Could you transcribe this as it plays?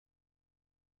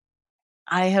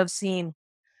I have seen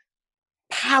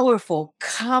powerful,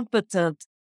 competent,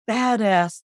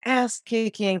 badass,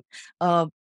 ass-kicking, uh,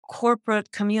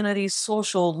 corporate community,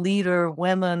 social leader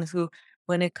women who,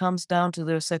 when it comes down to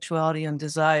their sexuality and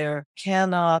desire,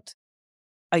 cannot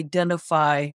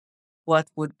identify what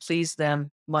would please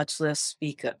them, much less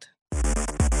speak it.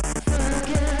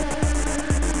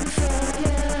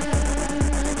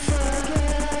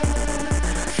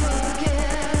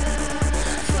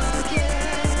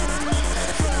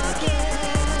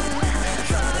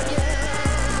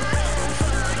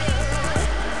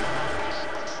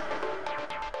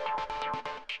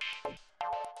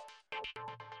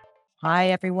 Hi,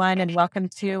 everyone, and welcome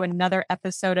to another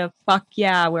episode of Fuck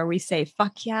Yeah, where we say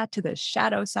fuck yeah to the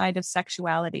shadow side of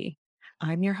sexuality.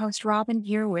 I'm your host, Robin,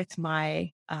 here with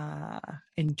my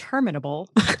interminable,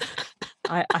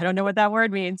 I don't know what that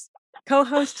word means,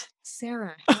 co-host,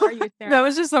 Sarah. How are you, Sarah? That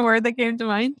was just a word that came to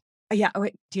mind. Yeah,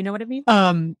 wait, do you know what it means?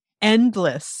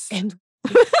 Endless. And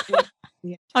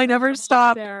I never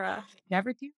stop. Sarah.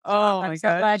 Never do? Oh I'm my so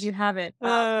gosh. glad you have it.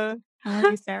 How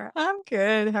are you, Sarah? I'm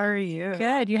good. How are you?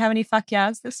 Good. Do you have any fuck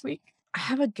yeahs this week? I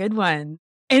have a good one.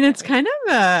 And it's kind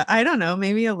of I don't know,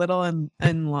 maybe a little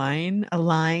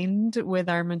aligned with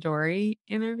our Midori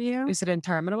interview. Is it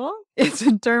interminable? It's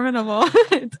interminable.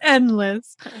 It's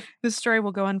endless. This story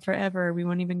will go on forever. We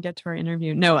won't even get to our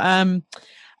interview. No,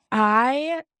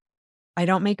 I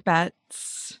don't make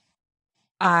bets.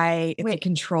 It's a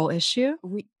control issue.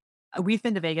 We've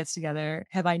been to Vegas together.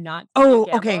 Have I not? Oh,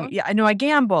 okay. Yeah, I know I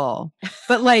gamble,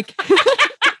 but like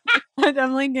I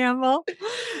definitely gamble,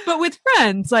 but with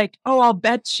friends, like, oh, I'll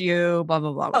bet you, blah,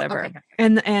 blah, blah, whatever. Okay.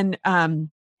 And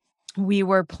we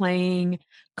were playing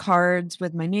cards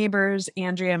with my neighbors,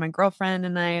 Andrea, my girlfriend,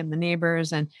 and I, and the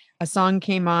neighbors, and a song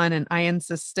came on, and I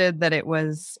insisted that it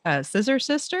was Scissor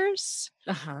Sisters.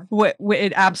 Uh-huh.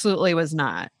 It absolutely was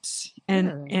not.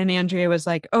 And Andrea was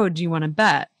like, oh, do you want to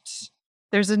bet?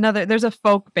 There's a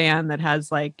folk band that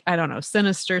has, like, I don't know,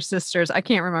 Sinister Sisters. I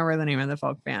can't remember the name of the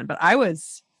folk band, but I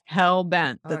was hell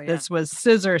bent that this was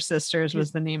Scissor Sisters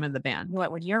was the name of the band.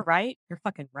 What, when you're right, you're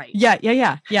fucking right. Yeah.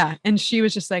 And she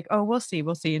was just like, oh, we'll see.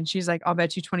 And she's like, I'll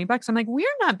bet you $20. I'm like, we're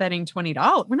not betting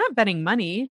 $20. We're not betting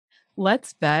money.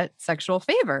 Let's bet sexual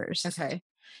favors. Okay.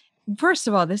 First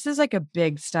of all, this is like a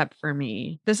big step for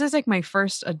me. This is like my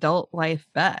first adult life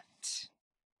bet.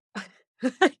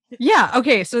 Yeah.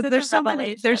 Okay. So there's so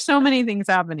many things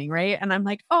happening, right? And I'm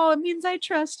like, oh, it means I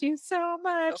trust you so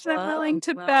much. I'm willing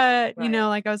to bet. Right. You know,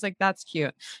 like I was like, that's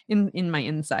cute in my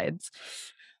insides.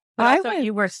 But I thought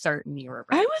you were certain you were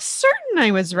right. I was certain I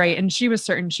was right, and she was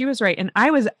certain she was right, and I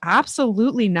was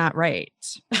absolutely not right.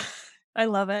 I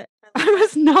love it. I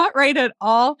was not right at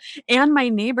all, and my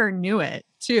neighbor knew it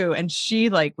too, and she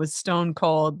like was stone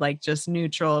cold, like just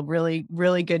neutral. Really,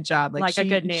 really good job. Like a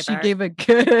good neighbor. She gave a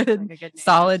good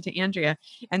solid to Andrea.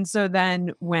 And so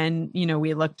then when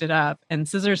we looked it up, and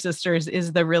Scissor Sisters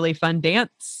is the really fun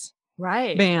dance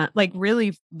band, like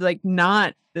really like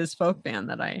not this folk band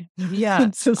that I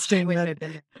insisting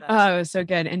that. Oh, it was so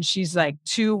good. And she's like,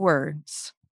 2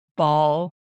 words,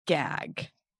 ball gag.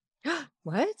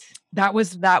 What? That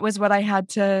was what I had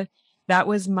to. That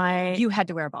was my. You had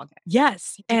to wear a ball gag.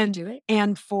 Yes, and do it,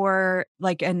 and for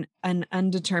like an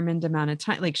undetermined amount of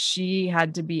time. Like she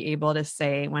had to be able to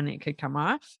say when it could come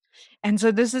off. And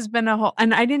so this has been a whole.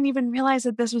 And I didn't even realize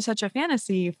that this was such a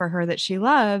fantasy for her that she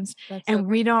loves. And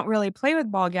we don't really play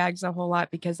with ball gags a whole lot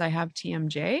because I have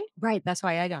TMJ. Right. That's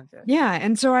why I don't do it. Yeah.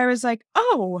 And so I was like,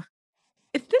 oh,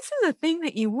 if this is a thing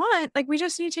that you want, like we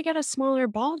just need to get a smaller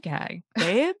ball gag,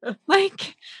 babe.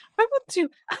 Like I will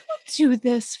do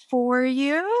this for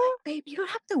you. Babe, you don't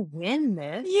have to win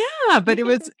this. Yeah, but it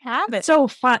was so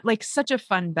fun, like such a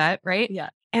fun bet, right? Yeah.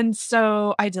 And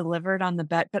so I delivered on the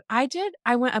bet, but I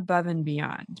went above and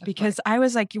beyond because I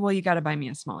was like, well, you got to buy me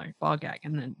a smaller ball gag.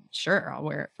 And then sure, I'll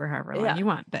wear it for however long you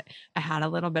want. But I had a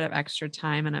little bit of extra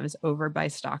time and I was over by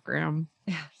stockroom.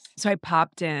 Yes. So I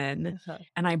popped in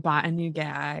and I bought a new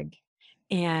gag.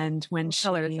 And when what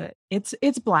color is it?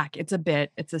 It's black. It's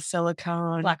a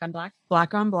silicone. Black on black?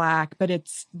 Black on black. But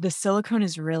the silicone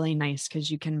is really nice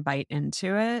because you can bite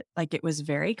into it. Like it was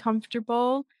very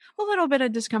comfortable. A little bit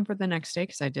of discomfort the next day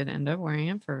because I did end up wearing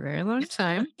it for a very long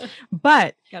time.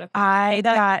 But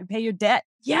pay your debt.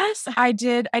 Yes, I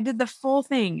did. I did the full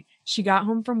thing. She got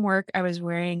home from work. I was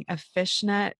wearing a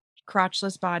fishnet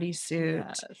crotchless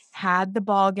bodysuit, had the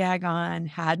ball gag on,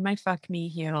 had my fuck me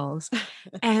heels,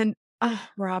 and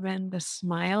Robin, the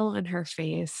smile on her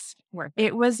face,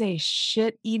 it was a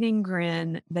shit-eating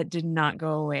grin that did not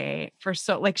go away for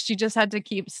like she just had to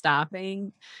keep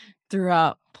stopping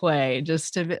throughout play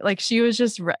just to be like, she was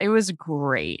just, it was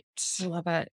great. I love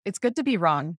it. It's good to be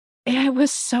wrong. And it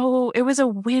was a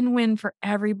win-win for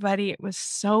everybody. It was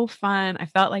so fun. I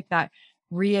felt like that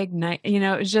reignite,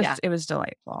 it was just, it was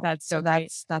delightful. That's so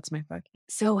great. That's my book.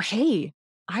 So, hey,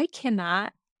 I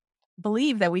cannot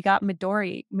believe that we got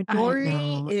Midori.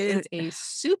 Midori is a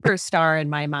superstar in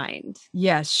my mind.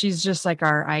 Yes, she's just like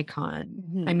our icon.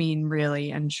 Mm-hmm. I mean,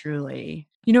 really and truly.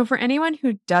 For anyone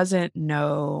who doesn't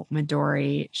know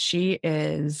Midori, she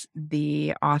is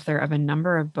the author of a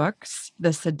number of books,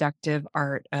 The Seductive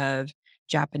Art of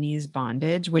Japanese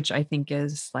Bondage, which I think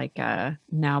is like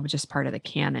now just part of the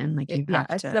canon. Like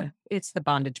it's the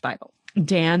bondage Bible.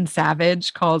 Dan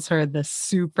Savage calls her the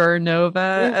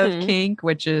supernova of kink,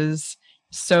 which is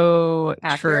so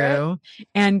accurate. True.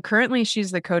 And currently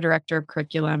she's the co-director of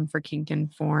curriculum for Kink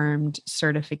Informed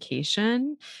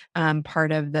certification,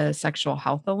 part of the Sexual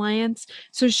Health Alliance.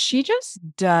 So she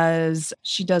does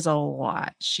a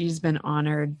lot. She's been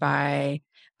honored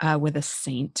with a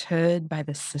sainthood by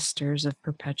the Sisters of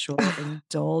Perpetual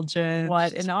Indulgence.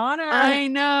 What an honor. I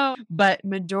know. But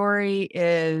Midori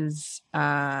is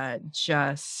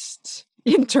just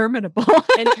interminable.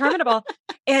 And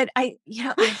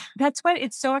that's what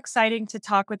it's so exciting to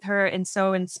talk with her and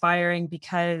so inspiring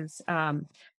because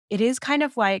it is kind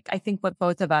of like, I think what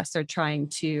both of us are trying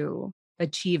to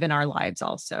achieve in our lives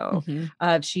also.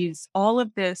 She's all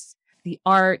of this, the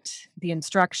art, the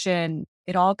instruction,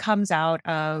 it all comes out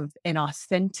of an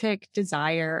authentic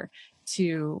desire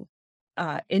to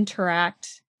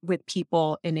interact with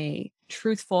people in a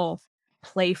truthful,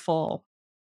 playful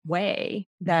way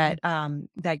that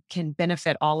can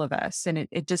benefit all of us. And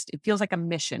it feels like a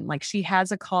mission. Like she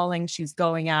has a calling, she's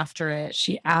going after it.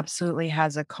 She absolutely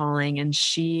has a calling, and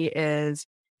she is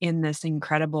in this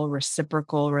incredible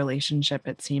reciprocal relationship,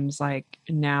 it seems like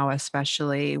now,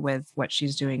 especially with what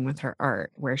she's doing with her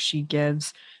art, where she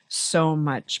gives so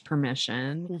much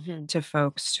permission to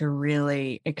folks to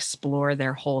really explore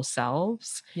their whole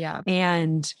selves. Yeah.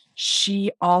 And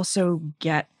she also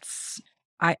gets,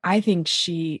 I think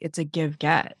it's a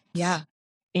give-get. Yeah.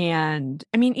 And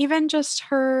I mean, even just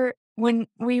her, when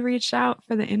we reached out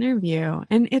for the interview,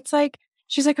 and it's like,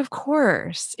 she's like, of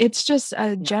course. It's just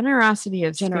a generosity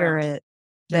of spirit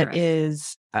that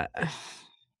is,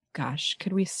 gosh,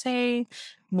 could we say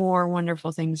more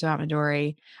wonderful things about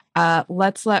Midori?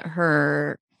 Let's let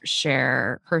her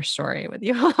share her story with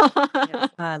you.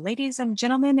 Ladies and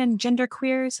gentlemen and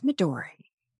genderqueers, Midori.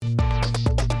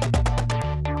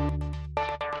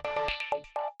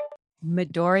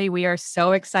 Midori, we are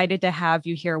so excited to have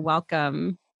you here.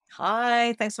 Welcome.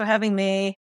 Hi, thanks for having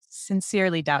me.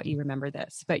 Sincerely doubt you remember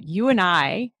this, but you and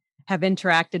I have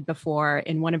interacted before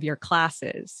in one of your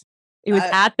classes. It was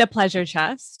at the Pleasure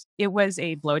Chest. It was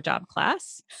a blowjob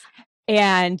class.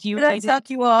 And did I suck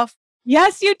you off?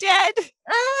 Yes, you did.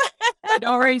 I'd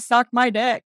already sucked my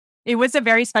dick. It was a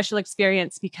very special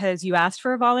experience because you asked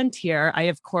for a volunteer.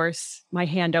 Of course, my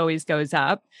hand always goes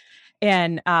up.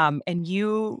 And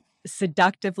you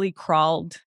seductively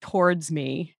crawled towards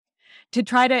me to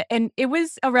try to, and it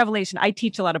was a revelation. I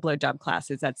teach a lot of blowjob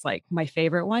classes. That's like my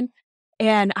favorite one.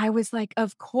 And I was like,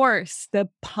 of course, the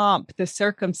pomp, the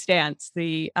circumstance,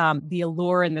 the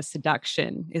allure and the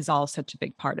seduction is all such a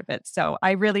big part of it. So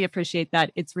I really appreciate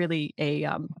that. It's really a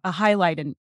highlight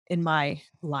in my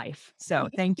life. So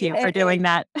thank you for doing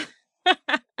that.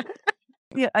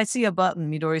 Yeah, I see a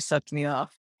button. Midori sucked me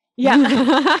off.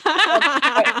 Yeah.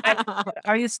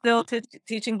 Are you still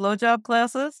teaching blowjob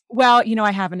classes? Well,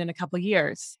 I haven't in a couple of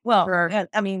years. Well,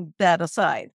 I mean, that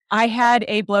aside. I had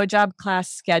a blowjob class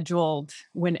scheduled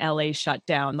when LA shut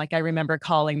down. Like I remember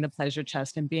calling the Pleasure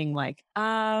Chest and being like,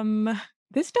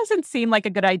 this doesn't seem like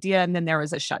a good idea. And then there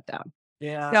was a shutdown.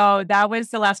 Yeah. So that was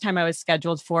the last time I was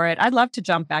scheduled for it. I'd love to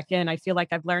jump back in. I feel like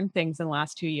I've learned things in the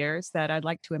last 2 years that I'd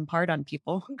like to impart on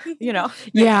people,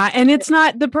 Yeah. And it's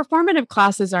not, the performative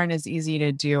classes aren't as easy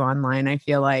to do online, I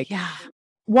feel like. Yeah.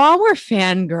 While we're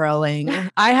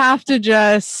fangirling, I have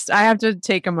to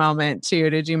take a moment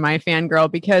to do my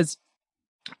fangirl, because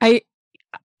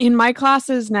in my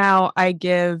classes now, I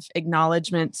give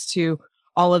acknowledgements to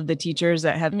all of the teachers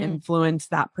that have influenced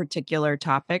that particular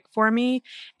topic for me.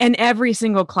 And every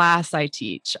single class I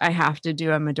teach, I have to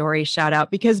do a Midori shout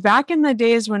out, because back in the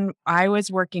days when I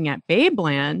was working at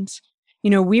Babeland,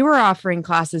 we were offering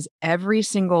classes every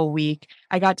single week.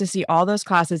 I got to see all those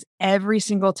classes every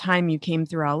single time you came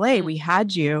through LA. We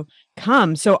had you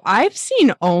come. So I've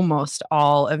seen almost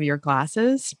all of your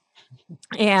classes.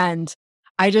 And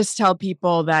I just tell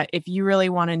people that if you really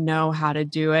want to know how to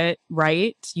do it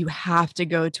right, you have to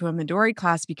go to a Midori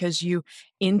class, because you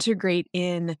integrate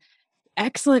in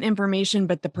excellent information,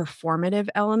 but the performative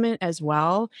element as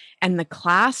well. And the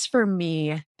class for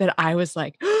me that I was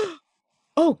like,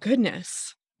 oh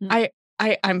goodness, Mm.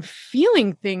 I'm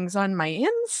feeling things on my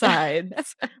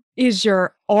insides is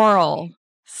your oral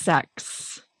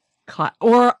sex class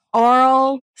or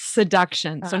oral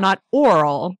seduction. So not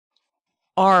oral,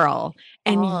 oral.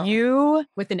 And you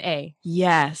with an A.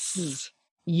 yes,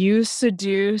 you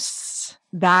seduce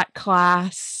that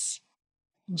class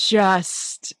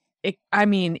just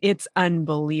it's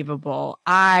unbelievable.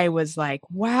 I was like,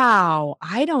 wow,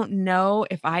 I don't know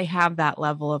if I have that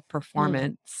level of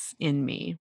performance in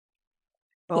me.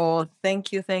 Oh,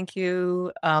 thank you, thank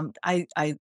you.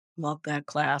 I love that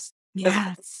class.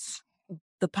 Yes.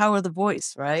 The power of the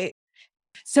voice, right?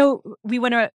 So we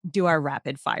want to do our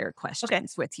rapid fire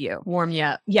questions with you. Warm you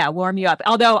up. Yeah, warm you up.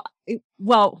 Although,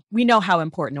 well, we know how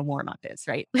important a warm up is,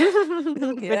 right? Yeah,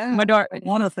 Midori.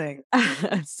 one of the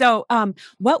things. So,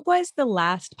 what was the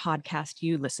last podcast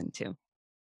you listened to?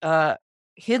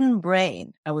 Hidden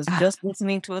Brain. I was just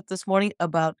listening to it this morning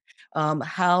about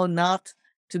how not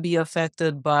to be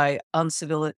affected by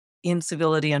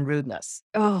incivility and rudeness.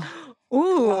 Oh,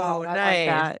 Ooh, wow, I like nice.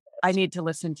 that. I need to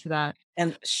listen to that.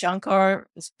 And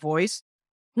Shankar's voice.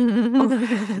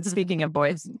 Speaking of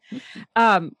voice,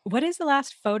 what is the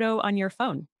last photo on your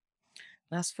phone?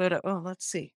 Last photo. Oh, let's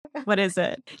see. What is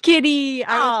it? Kitty.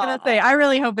 I was gonna say, I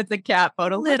really hope it's a cat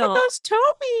photo. Little- Look at those toes.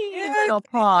 Little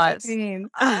paws.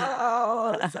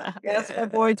 Oh, that's my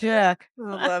boy Jack.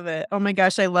 I love it. Oh my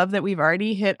gosh, I love that we've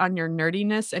already hit on your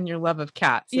nerdiness and your love of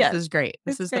cats. Yes, This is great.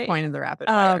 This it's is great. the point of the rapid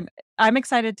fire. I'm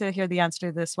excited to hear the answer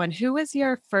to this one. Who was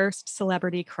your first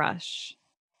celebrity crush?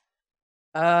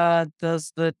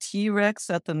 Does the T-Rex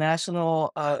at the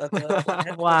National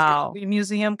Wow.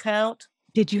 Museum count?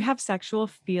 Did you have sexual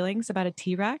feelings about a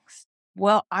T-Rex?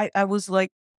 Well, I was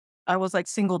like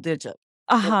single digit.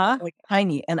 Like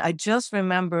tiny. And I just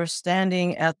remember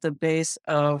standing at the base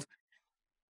of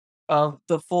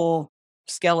the full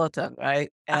skeleton,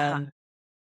 right? And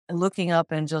looking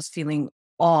up and just feeling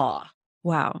awe.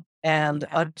 Wow. And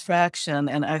attraction.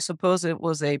 And I suppose it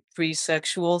was a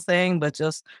pre-sexual thing, but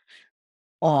just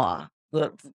awe.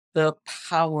 The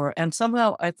power. And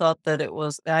somehow I thought that it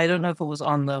was, I don't know if it was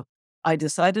on the, I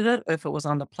decided it, if it was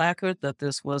on the placard that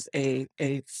this was a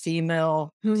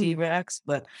female T-Rex,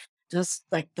 but just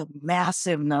like the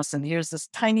massiveness. And here's this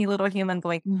tiny little human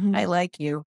going, I like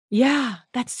you. Yeah,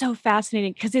 that's so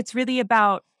fascinating because it's really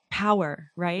about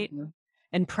power, right?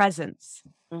 And presence.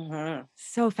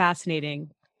 So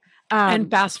fascinating. And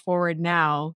fast forward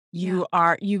now,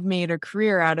 you've made a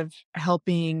career out of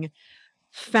helping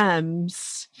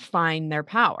femmes find their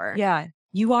power. Yeah.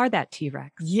 You are that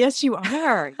T-Rex. Yes, you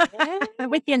are.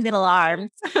 With your little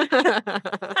arms.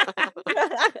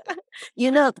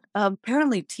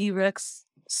 Apparently T-Rex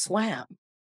swam.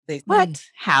 What?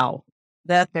 How?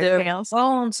 That Their their tails?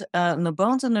 bones, and the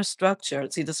bones in their structure,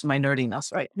 see, this is my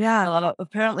nerdiness, right? Yeah.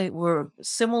 Apparently were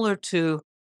similar to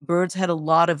birds had a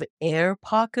lot of air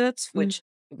pockets, which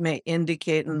may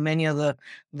indicate, and many of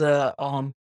the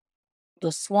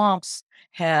swamps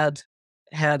had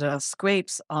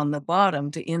scrapes on the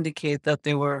bottom to indicate that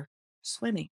they were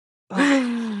swimming.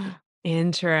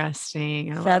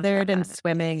 Interesting. Feathered and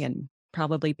swimming and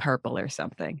probably purple or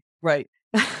something. Right.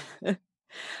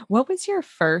 What was your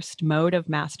first mode of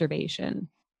masturbation?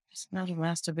 It's not a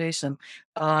masturbation.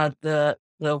 The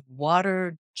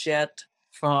water jet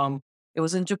from, it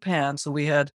was in Japan, so we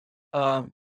had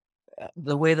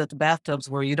the way that the bathtubs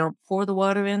were. You don't pour the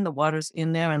water in; the water's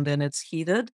in there, and then it's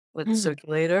heated with the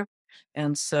circulator,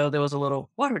 and so there was a little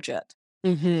water jet.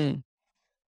 Same.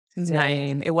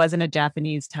 It wasn't a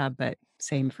Japanese tub, but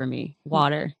same for me.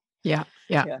 Water. Yeah.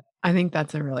 I think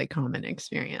that's a really common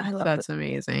experience. That's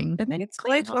amazing. It's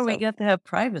great where we get to have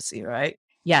privacy, right?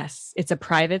 Yes, it's a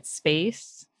private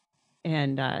space,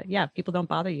 and people don't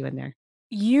bother you in there.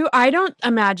 I don't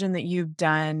imagine that you've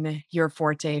done your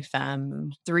Forte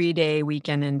Femme 3-day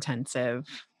weekend intensive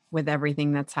with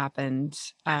everything that's happened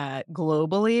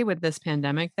globally with this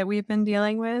pandemic that we've been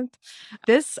dealing with.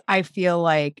 This, I feel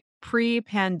like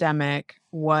pre-pandemic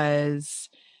was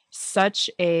such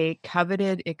a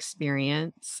coveted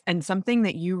experience and something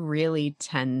that you really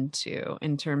tend to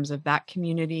in terms of that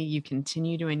community. You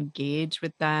continue to engage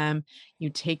with them. You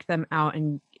take them out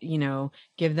and,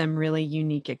 give them really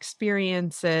unique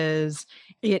experiences.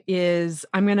 I'm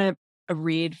going to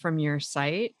read from your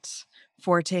site.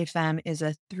 Forte Femme is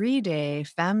a 3-day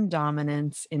femme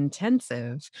dominance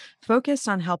intensive focused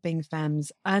on helping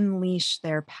femmes unleash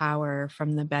their power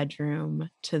from the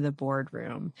bedroom to the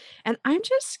boardroom. And I'm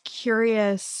just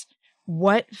curious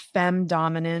what femme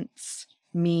dominance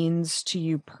means to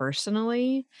you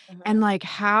personally. And like,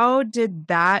 how did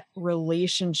that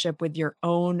relationship with your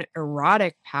own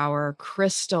erotic power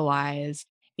crystallize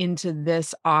into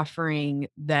this offering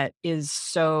that is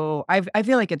so, I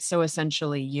feel like it's so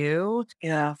essentially you.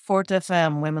 Yeah, Fort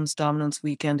FM Women's Dominance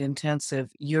Weekend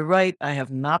Intensive. You're right. I have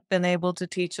not been able to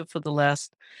teach it for the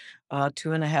last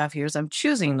 2.5 years. I'm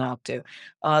choosing not to.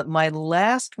 My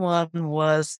last one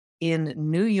was in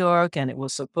New York, and it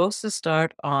was supposed to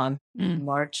start on Mm.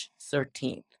 March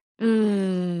 13th.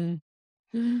 Mm.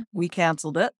 We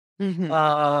canceled it.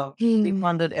 Mhm.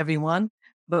 Refunded everyone.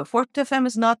 But Fort FM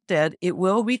is not dead. It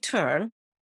will return.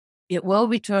 It will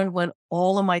return when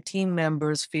all of my team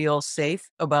members feel safe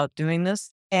about doing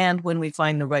this and when we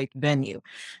find the right venue,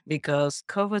 because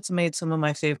COVID's made some of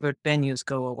my favorite venues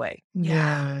go away.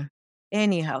 Yeah.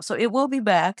 Anyhow, so it will be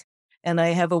back, and I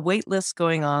have a wait list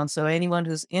going on. So anyone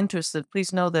who's interested,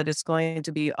 please know that it's going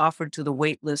to be offered to the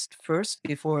wait list first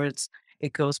before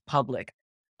it goes public.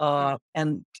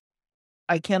 And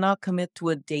I cannot commit to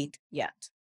a date yet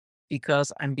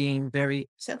because I'm being very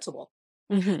sensible.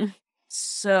 Mhm.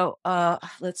 So,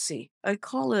 let's see. I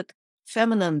call it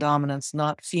feminine dominance,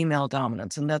 not female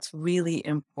dominance, and that's really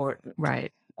important.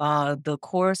 Right. The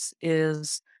course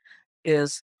is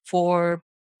for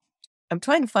I'm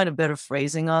trying to find a better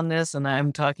phrasing on this, and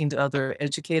I'm talking to other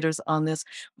educators on this,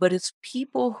 but it's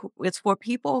for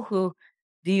people who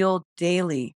deal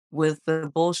daily with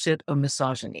the bullshit of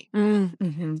misogyny.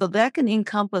 Mhm. So that can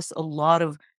encompass a lot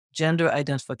of gender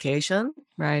identification.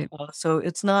 Right. So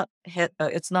it's not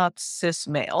cis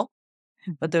male,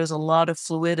 but there's a lot of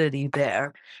fluidity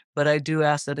there. But I do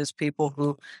ask that as people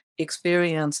who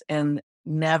experience and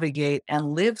navigate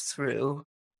and live through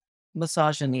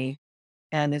misogyny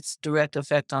and its direct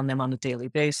effect on them on a daily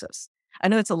basis. I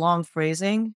know it's a long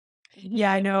phrasing.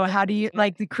 Yeah, I know. How do you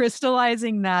like the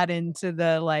crystallizing that into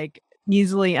the like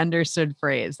easily understood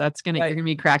phrase? That's gonna you're Right. gonna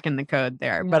be cracking the code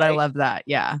there. But I Right. love that.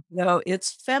 Yeah. No,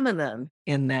 it's feminine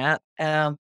in that.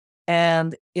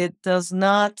 And it does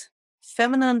not,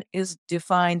 feminine is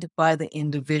defined by the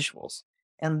individuals.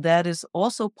 And that is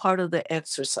also part of the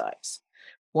exercise.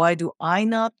 Why do I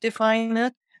not define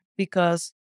it?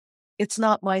 Because it's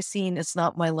not my scene, it's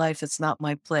not my life, it's not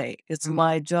my play. It's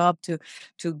my job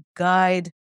to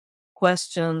guide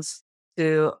questions,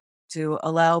 to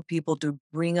allow people to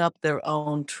bring up their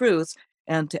own truths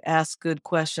and to ask good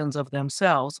questions of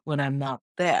themselves when I'm not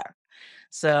there.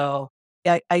 So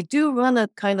I do run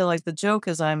it kind of like, the joke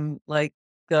is I'm like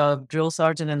a drill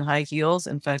sergeant in high heels.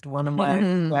 In fact, one of my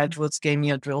graduates gave me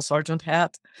a drill sergeant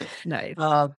hat. Nice.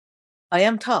 Uh, I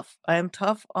am tough. I am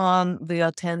tough on the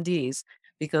attendees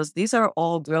because these are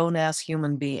all grown ass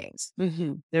human beings.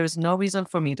 There's no reason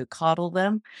for me to coddle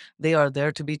them. They are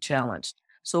there to be challenged.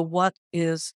 So, what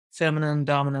is feminine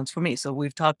dominance for me? So,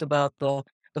 we've talked about the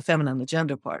feminine, the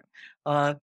gender part.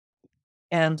 Uh,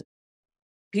 and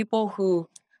people who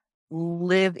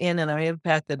live in and are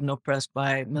impacted and oppressed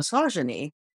by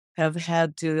misogyny have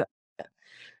had to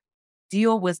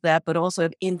deal with that, but also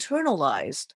have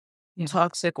internalized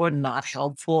toxic or not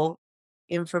helpful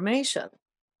information.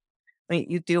 I mean,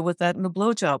 you deal with that in the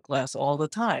blowjob class all the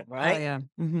time, Oh right? yeah.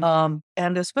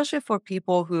 And especially for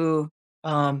people who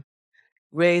um,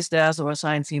 raised as or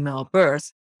assigned female at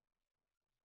birth,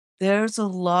 there's a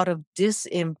lot of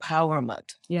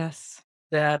disempowerment Yes.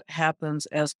 that happens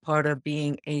as part of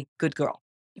being a good girl,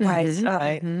 Right.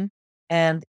 right?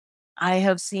 And I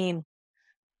have seen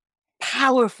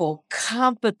powerful,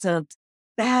 competent,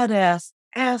 badass,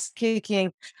 ass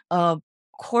kicking,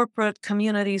 corporate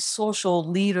community, social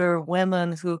leader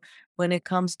women who, when it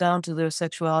comes down to their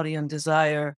sexuality and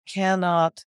desire,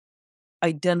 cannot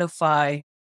identify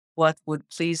what would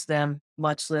please them,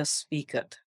 much less speak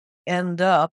it, end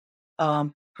up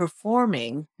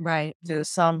performing Right. to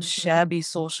some shabby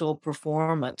social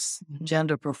performance,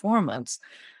 gender performance.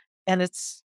 And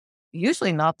it's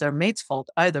usually not their mate's fault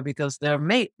either, because their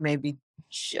mate may be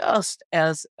just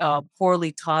as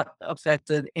poorly taught,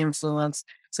 affected, influenced.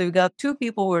 So you've got two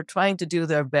people who are trying to do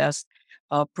their best,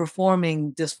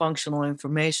 performing dysfunctional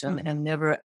information and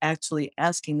never actually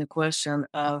asking the question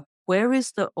of where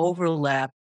is the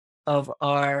overlap of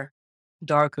our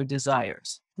darker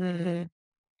desires.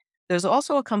 There's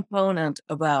also a component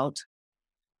about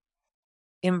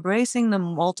embracing the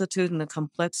multitude and the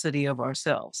complexity of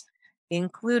ourselves,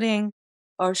 including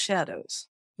our shadows.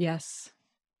 Yes.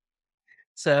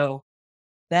 So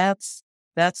that's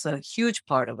a huge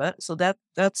part of it. So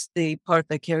that's the part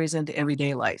that carries into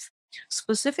everyday life.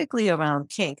 Specifically around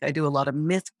kink, I do a lot of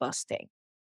myth busting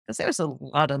because there's a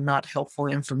lot of not helpful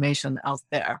information out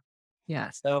there.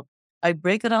 Yes. So I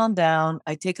break it on down.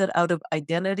 I take it out of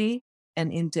identity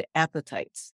and into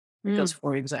appetites. Because,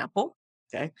 for example,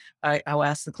 okay, I'll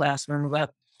ask the classroom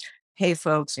about, hey,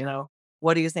 folks,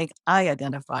 what do you think I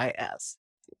identify as?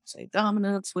 Say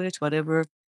dominant, switch, whatever.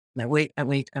 And I wait. And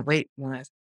I say,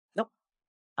 nope,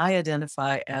 I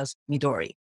identify as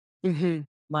Midori.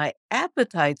 My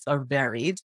appetites are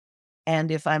varied.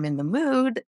 And if I'm in the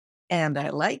mood and I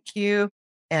like you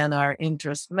and our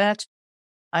interests match,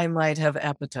 I might have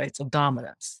appetites of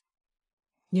dominance.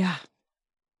 Yeah.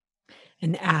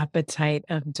 An appetite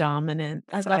of dominance.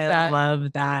 I love that.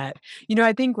 Love that.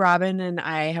 I think Robin and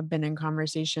I have been in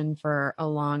conversation for a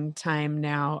long time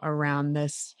now around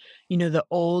this, the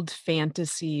old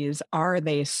fantasies, are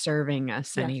they serving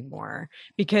us Yes. anymore?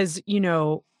 Because,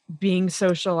 being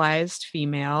socialized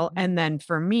female, and then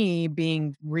for me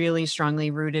being really strongly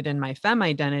rooted in my femme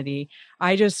identity,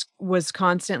 I just was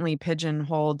constantly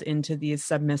pigeonholed into these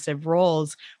submissive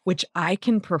roles, which I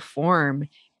can perform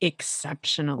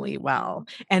exceptionally well.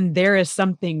 And there is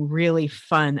something really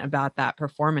fun about that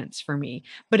performance for me.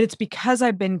 But it's because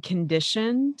I've been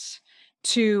conditioned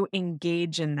to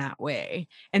engage in that way.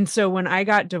 And so when I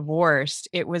got divorced,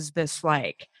 it was this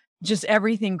like, just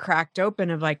everything cracked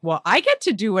open of like, well, I get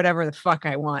to do whatever the fuck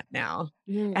I want now.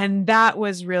 And that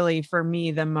was really for me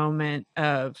the moment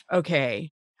of, okay,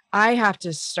 I have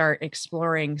to start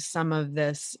exploring some of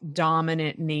this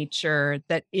dominant nature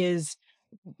that is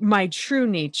my true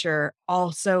nature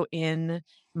also in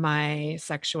my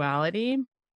sexuality.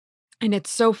 And it's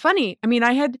so funny. I mean,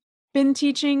 I had been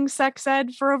teaching sex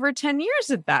ed for over 10 years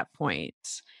at that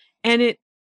point. And it,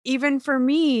 even for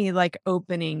me, like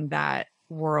opening that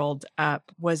world up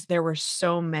there were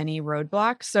so many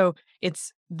roadblocks. So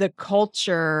it's the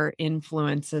culture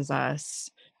influences us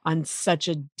on such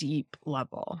a deep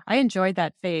level. I enjoyed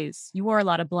that phase. You wore a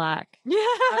lot of black. Yeah.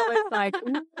 I was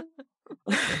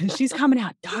like, she's coming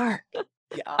out dark.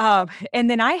 Yeah. And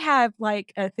then I have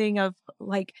like a thing of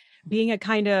like being a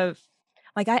kind of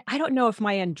like, I don't know if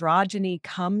my androgyny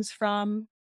comes from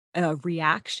a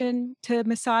reaction to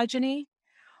misogyny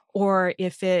or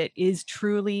if it is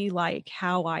truly like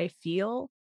how I feel.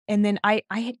 And then I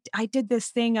did this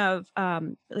thing of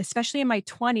especially in my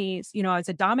 20s, I was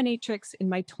a dominatrix in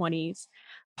my 20s,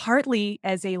 partly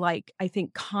as a like I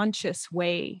think conscious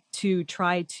way to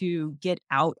try to get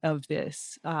out of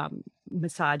this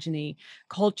misogyny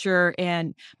culture.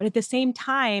 And but at the same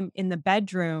time in the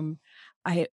bedroom,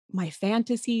 my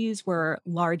fantasies were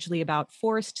largely about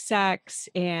forced sex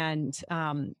and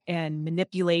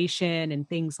manipulation and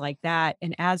things like that.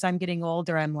 And as I'm getting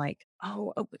older, I'm like,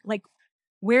 like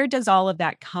where does all of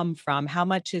that come from? How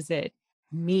much is it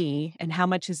me and how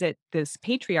much is it this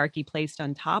patriarchy placed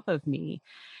on top of me?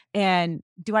 And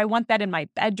do I want that in my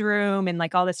bedroom and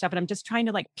like all this stuff? And I'm just trying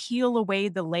to like peel away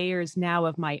the layers now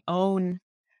of my own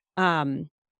um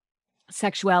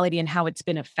sexuality and how it's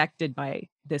been affected by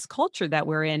this culture that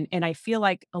we're in. And I feel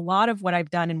like a lot of what I've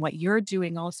done and what you're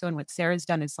doing also and what Sarah's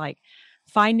done is like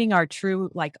finding our true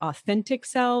like authentic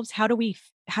selves. How do we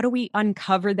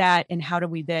uncover that and how do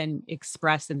we then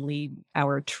express and lead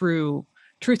our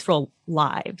truthful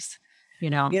lives,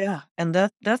 Yeah. And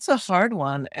that's a hard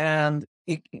one. And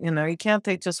you can't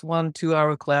take just 1 2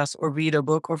 hour class or read a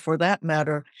book or for that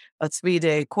matter, a 3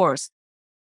 day course.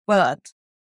 But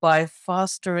by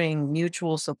fostering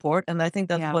mutual support, and I think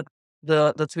that's Yeah. what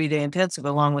the 3 day intensive,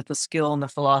 along with the skill and the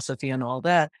philosophy and all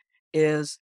that,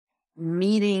 is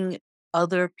meeting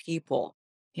other people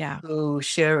Yeah. who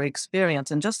share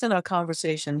experience. And just in our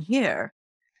conversation here,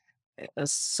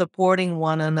 supporting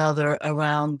one another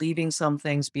around leaving some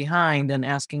things behind and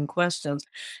asking questions.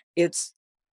 It's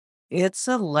it's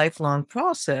a lifelong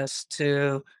process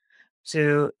to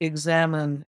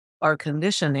examine our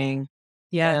conditioning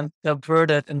Yeah. and subvert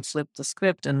it and flip the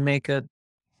script and make it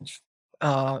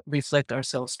reflect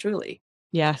ourselves truly.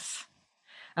 Yes.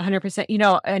 100%.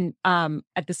 And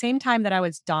at the same time that I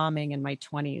was doming in my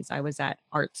 20s, I was at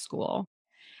art school.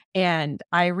 And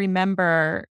I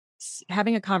remember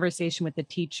having a conversation with the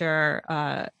teacher,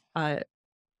 a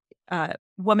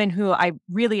woman who I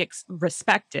really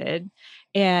respected.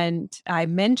 And I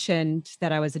mentioned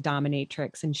that I was a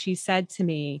dominatrix. And she said to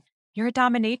me, "You're a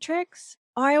dominatrix?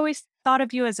 Oh, I always thought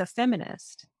of you as a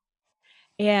feminist."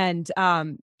 And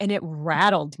it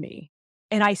rattled me.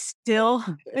 And I still,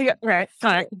 yeah, right,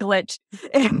 sorry, glitch.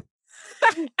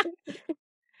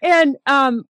 And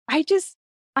I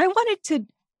wanted to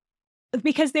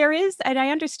because there is and I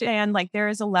understand, like, there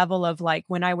is a level of, like,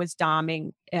 when I was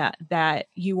doming, that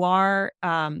you are,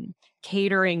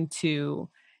 catering to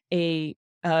a,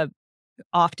 uh,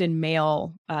 often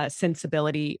male,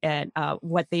 sensibility and,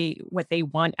 what they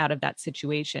want out of that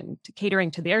situation, to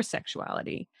catering to their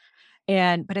sexuality.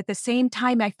 But at the same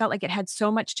time, I felt like it had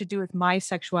so much to do with my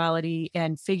sexuality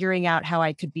and figuring out how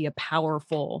I could be a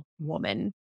powerful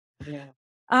woman. Yeah.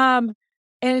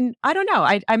 And I don't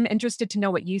know. I'm interested to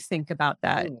know what you think about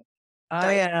that.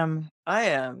 I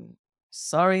am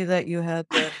sorry that you had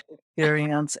that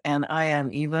experience, and I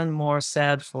am even more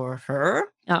sad for her,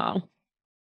 Oh,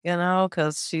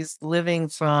 because she's living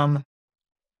from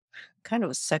kind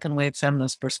of a second wave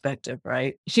feminist perspective,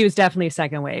 right? she was definitely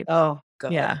second wave. Oh,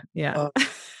 God. Yeah. Yeah. Oh,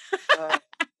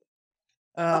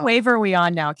 uh, What wave are we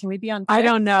on now? Can we be on I 6,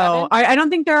 don't know. 7? I don't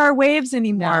think there are waves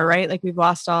anymore, No. right? Like we've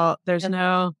lost all, there's And-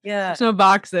 no yeah.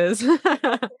 boxes.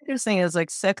 Interesting is like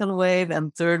second wave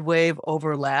and third wave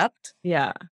overlapped.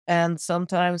 Yeah. And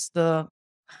sometimes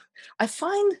I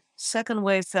find second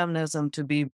wave feminism to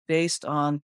be based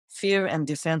on fear and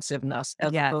defensiveness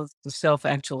as Yes. opposed to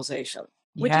self-actualization.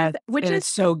 Which Yeah, is which and is it's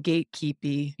so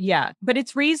gatekeepy. Yeah, but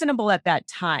it's reasonable at that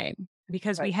time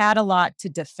because we Right. had a lot to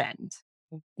defend.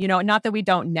 Not that we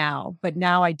don't now, but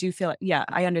now I do feel yeah,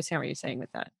 I understand what you're saying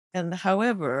with that. And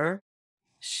however,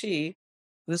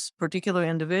 this particular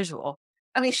individual,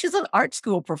 I mean, she's an art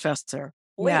school professor.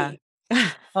 Yeah.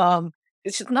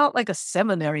 She's not like a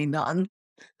seminary nun.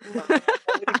 I would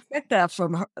expect that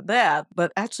from her,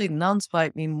 but actually nuns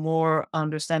might be more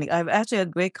understanding. I've actually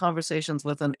had great conversations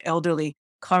with an elderly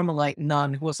Carmelite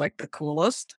nun who was like the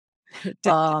coolest.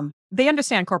 They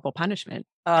understand corporal punishment.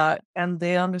 And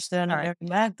they understand All right. Mary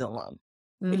Magdalene.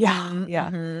 Yeah. Yeah.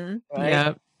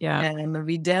 Right? Yeah. And the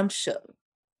redemption.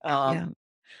 Yeah.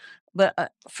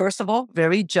 But first of all,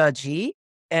 very judgy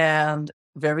and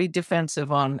very defensive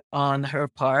on her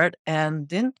part, and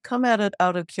didn't come at it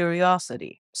out of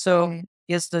curiosity. So Right.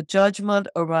 is the judgment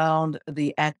around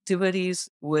the activities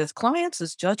with clients,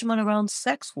 is judgment around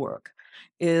sex work,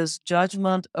 is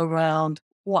judgment around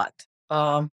what?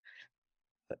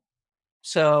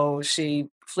 So she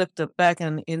flipped it back,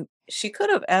 and she could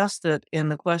have asked it in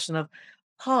the question of,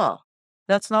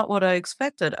 that's not what I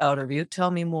expected out of you. Tell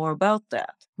me more about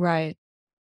that. Right.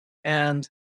 And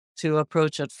to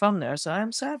approach it from there. So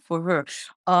I'm sad for her.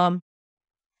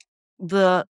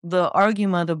 The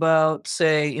argument about,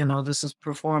 say, this is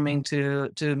performing to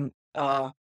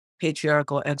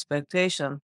patriarchal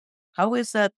expectation. How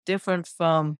is that different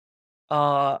from,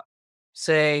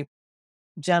 say,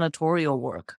 janitorial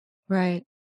work Right.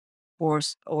 or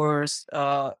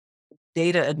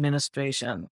data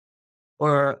administration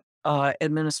or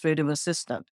administrative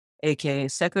assistant, aka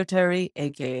secretary,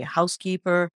 aka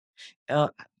housekeeper, uh,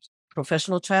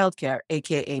 professional childcare,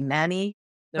 aka nanny?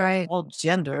 They're Right. all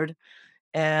gendered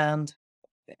and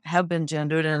have been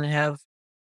gendered and have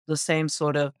the same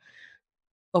sort of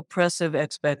oppressive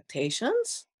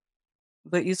expectations,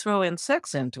 but you throw in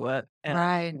sex into it, and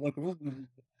Right.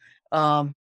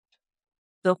 um,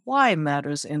 the why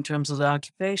matters in terms of the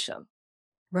occupation.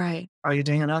 Right. Are you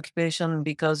doing an occupation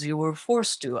because you were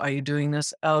forced to? Are you doing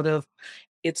this out of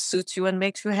it suits you and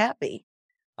makes you happy?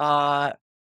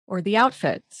 Or the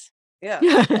outfits. Yeah.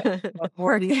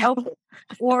 For Or the example.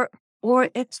 outfit, or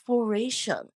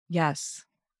exploration. Yes.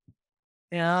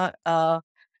 Yeah.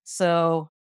 So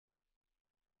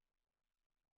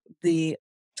the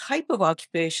type of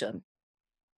occupation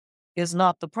is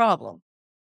not the problem.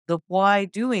 The why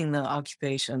doing the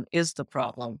occupation is the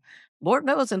problem. Lord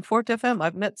knows in Fort FM,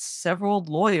 I've met several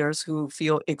lawyers who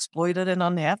feel exploited and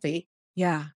unhappy.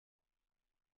 Yeah.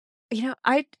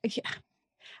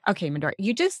 Okay, Midori,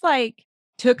 you just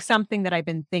took something that I've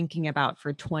been thinking about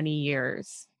for 20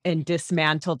 years and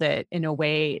dismantled it in a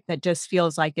way that just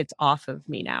feels like it's off of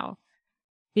me now.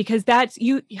 Because that's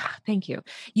you. Yeah, thank you.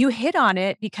 You hit on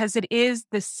it because it is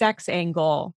the sex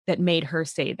angle that made her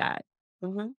say that.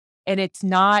 Mhm. And it's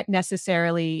not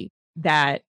necessarily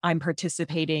that I'm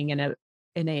participating in a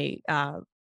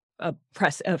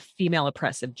female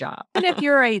oppressive job. And if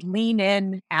you're a lean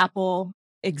in Apple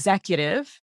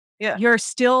executive, Yeah. you're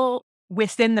still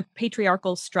within the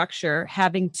patriarchal structure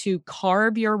having to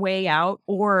carve your way out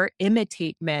or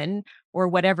imitate men or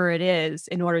whatever it is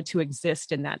in order to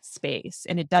exist in that space.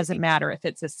 And it doesn't matter if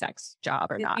it's a sex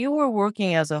job or If not. you were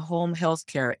working as a home health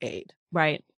care aide,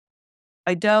 Right.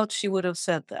 I doubt she would have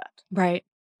said that. Right.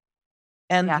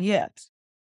 And Yeah. yet,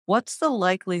 what's the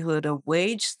likelihood of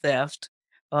wage theft,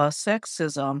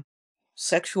 sexism,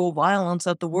 sexual violence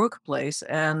at the workplace,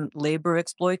 and labor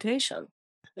exploitation?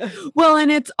 Well,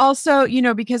 and it's also,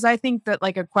 because I think that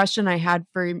a question I had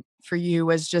for you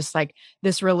was just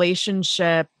this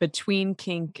relationship between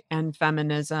kink and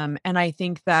feminism. And I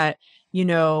think that,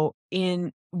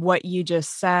 in what you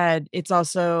just said, it's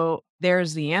also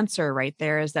there's the answer right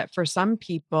there is that for some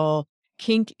people,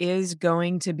 kink is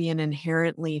going to be an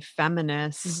inherently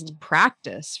feminist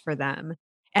practice for them.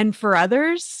 And for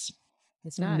others,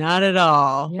 It's not at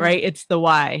all, Yeah. right? It's the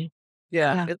why.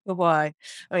 Yeah, it's the why.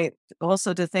 I mean,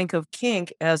 also to think of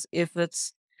kink as if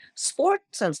it's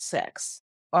sports and sex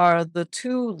are the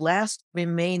two last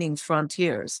remaining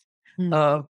frontiers Mm.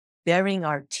 of baring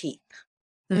our teeth,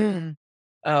 Mm.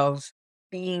 of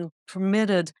being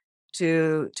permitted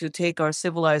to take our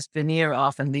civilized veneer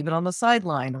off and leave it on the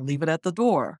sideline or leave it at the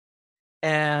door.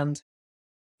 And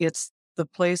it's the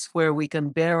place where we can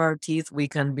bare our teeth, we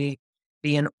can be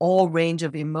in all range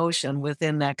of emotion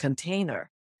within that container.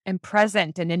 And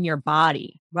present and in your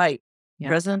body. Right. Yeah.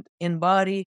 Present in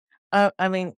body. I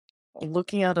mean,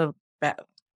 looking at a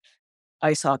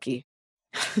ice hockey,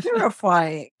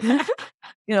 terrifying.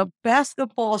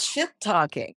 Basketball shit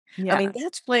talking. Yeah. I mean,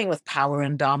 that's playing with power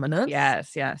and dominance.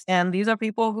 Yes, yes. And these are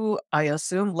people who I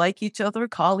assume like each other,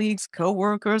 colleagues,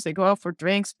 coworkers. They go out for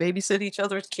drinks, babysit each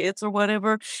other's kids or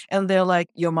whatever, and they're like,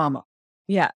 "Your mama."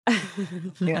 Yeah.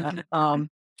 Yeah.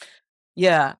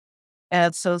 Yeah.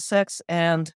 And so sex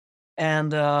and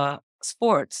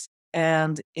sports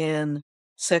and in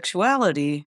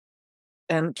sexuality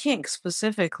and kink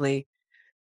specifically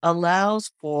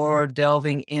allows for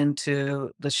delving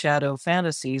into the shadow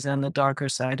fantasies and the darker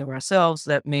side of ourselves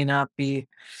that may not be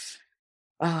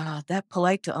that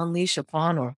polite to unleash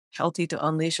upon or healthy to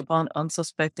unleash upon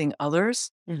unsuspecting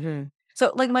others. Mm-hmm.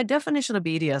 So, like my definition of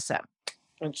BDSM,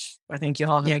 which I think you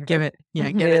all have Give it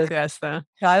to us though.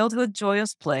 childhood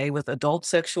joyous play with adult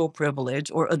sexual privilege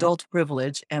or adult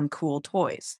privilege and cool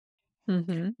toys.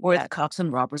 Mm-hmm. Or it's cops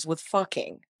and robbers with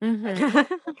fucking.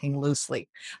 Mm-hmm. Fucking loosely.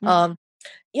 Mhm.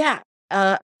 Yeah.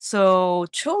 So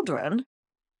children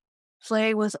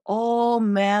play with all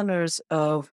manners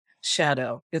of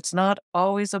shadow. It's not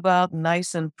always about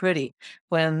nice and pretty.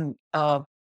 When a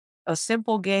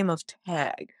simple game of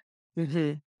tag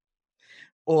Mm-hmm.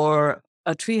 or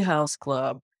a treehouse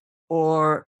club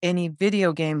or any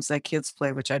video games that kids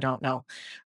play, which I don't know,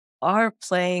 are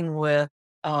playing with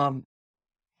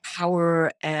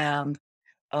power and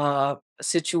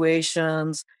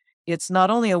situations. It's not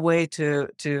only a way to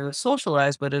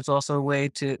socialize, but it's also a way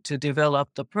to develop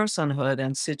the personhood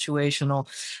and situational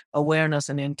awareness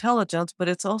and intelligence. But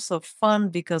it's also fun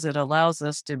because it allows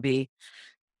us to be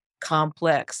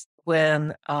complex.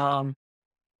 When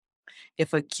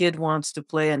if a kid wants to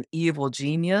play an evil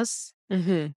genius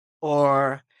Mm-hmm.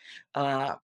 or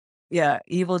uh,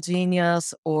 evil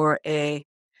genius or a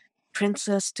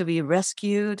princess to be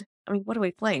rescued. I mean, what are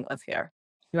we playing with here?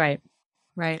 Right.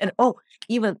 Right. And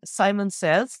even Simon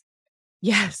Says.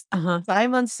 Yes. Uh-huh.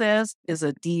 Simon Says is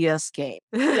a DS game.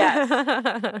 Yes.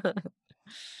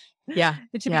 Yeah.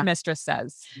 It should be Mistress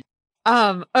Says.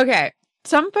 Okay.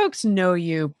 Some folks know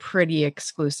you pretty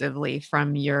exclusively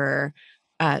from your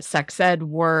sex ed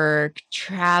work,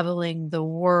 traveling the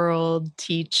world,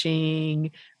 teaching,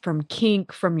 from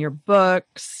kink, from your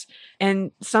books.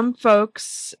 And some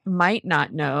folks might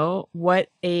not know what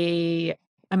a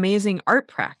amazing art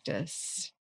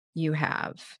practice you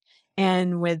have.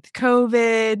 And with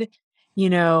COVID,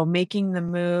 making the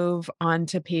move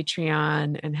onto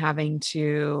Patreon and having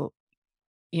to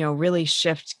really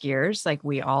shift gears like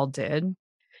we all did,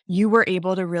 you were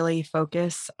able to really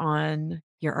focus on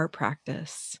your art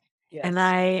practice. Yes. And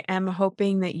I am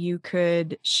hoping that you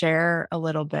could share a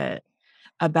little bit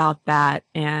about that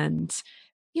and,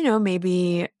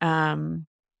 maybe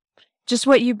just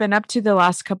what you've been up to the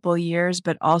last couple of years,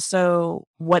 but also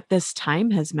what this time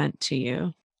has meant to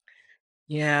you.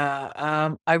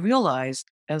 Yeah. I realized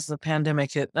as the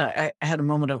pandemic hit, I had a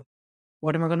moment of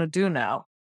what am I going to do now?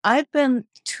 I've been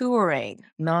touring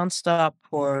nonstop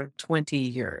for 20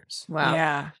 years. Wow.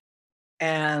 Yeah.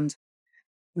 And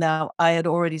now I had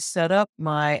already set up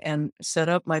my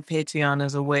Patreon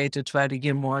as a way to try to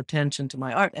give more attention to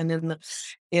my art. And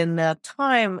in that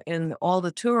time, in all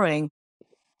the touring,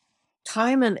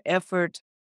 time and effort,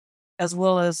 as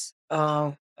well as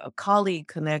colleague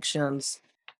connections,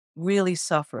 really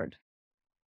suffered.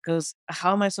 Because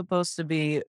how am I supposed to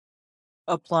be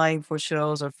applying for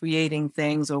shows or creating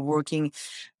things or working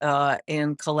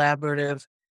in collaborative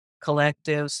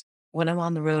collectives when I'm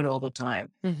on the road all the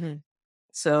time? Mm-hmm.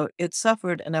 So it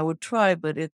suffered, and I would try,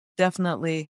 but it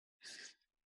definitely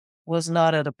was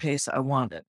not at a pace I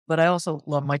wanted. But I also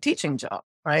love my teaching job,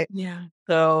 right? Yeah.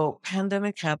 So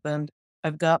pandemic happened.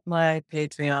 I've got my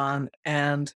Patreon,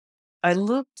 and I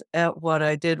looked at what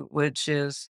I did, which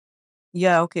is,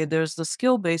 okay, there's the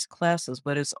skill-based classes,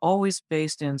 but it's always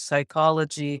based in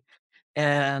psychology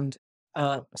and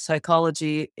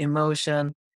psychology,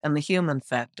 emotion, and the human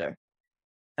factor.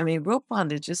 I mean, rope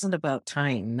bondage isn't about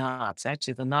tying knots.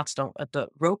 Actually, the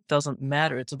rope doesn't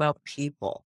matter. It's about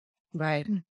people. Right.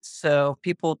 So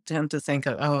people tend to think,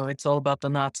 oh, it's all about the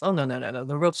knots. Oh, no, no, no, no.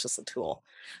 The rope's just a tool.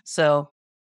 So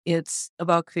it's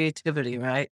about creativity,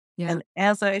 right? Yeah. And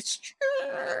as I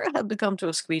sure had to come to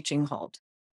a screeching halt,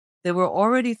 there were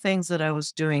already things that I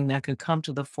was doing that could come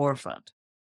to the forefront.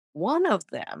 One of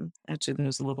them, actually,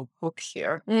 there's a little book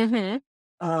here. Mm-hmm.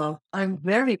 I'm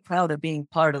very proud of being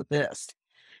part of this.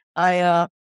 I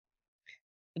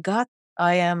got.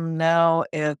 I am now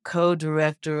a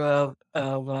co-director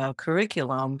of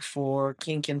curriculum for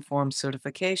kink informed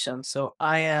certification. So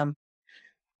I am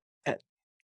a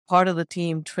part of the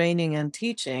team training and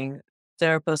teaching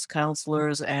therapists,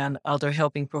 counselors, and other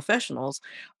helping professionals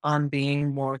on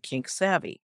being more kink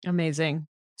savvy. Amazing.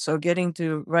 So getting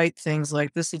to write things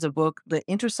like this is a book, The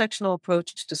Intersectional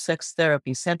Approach to Sex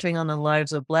Therapy, centering on the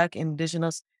lives of Black,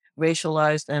 Indigenous,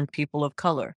 racialized, and people of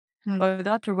color. So I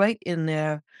got to write in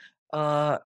there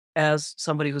uh, as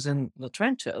somebody who's in the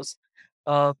trenches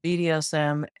of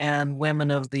BDSM and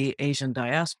women of the Asian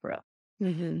diaspora.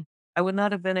 Mm-hmm. I would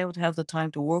not have been able to have the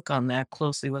time to work on that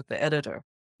closely with the editor.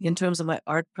 In terms of my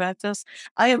art practice,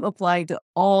 I am applying to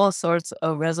all sorts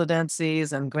of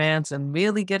residencies and grants and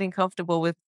really getting comfortable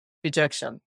with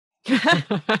rejection.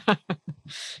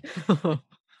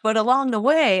 But along the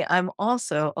way, I'm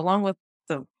also, along with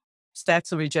the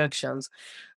stacks of rejections,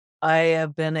 I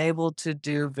have been able to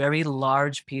do very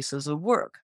large pieces of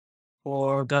work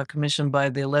or got commissioned by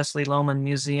the Leslie Lohman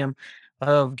Museum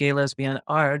of Gay Lesbian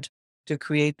Art to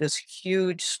create this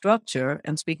huge structure.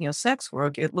 And speaking of sex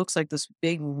work, it looks like this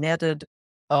big netted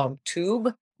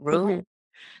tube room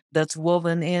that's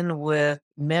woven in with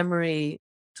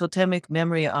totemic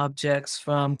memory objects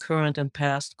from current and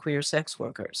past queer sex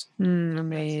workers.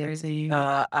 Amazing.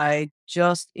 I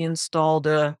just installed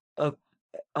there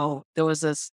was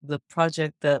the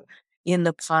project that in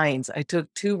the Pines, I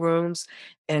took 2 rooms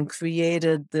and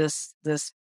created this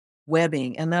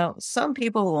webbing. And now some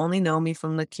people who only know me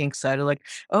from the kink side are like,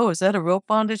 "Oh, is that a rope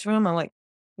bondage room?" I'm like,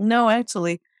 "No,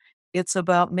 actually, it's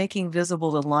about making visible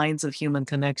the lines of human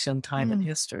connection, time, and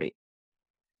history."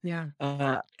 Yeah.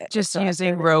 Just So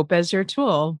using rope as your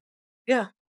tool. yeah,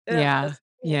 Yeah. that's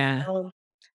cool. Yeah.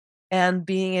 And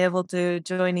being able to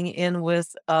joining in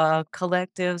with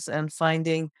collectives and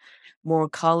finding more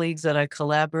colleagues that I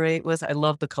collaborate with. I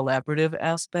love the collaborative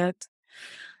aspect.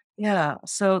 Yeah,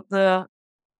 so the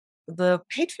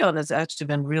Patreon has actually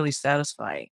been really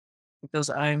satisfying because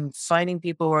I'm finding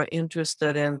people who are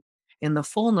interested in the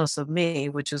fullness of me,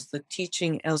 which is the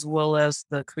teaching as well as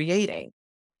the creating,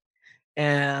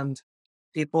 and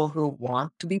people who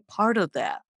want to be part of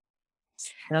that.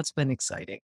 That's been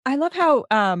exciting. I love how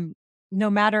no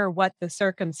matter what the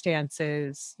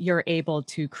circumstances, you're able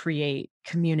to create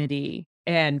community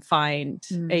and find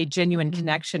a genuine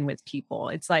connection with people.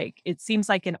 It's like it seems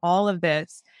like in all of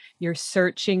this, you're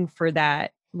searching for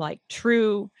that like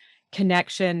true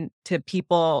connection to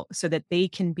people so that they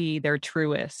can be their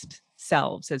truest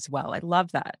selves as well. I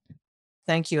love that.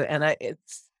 Thank you, and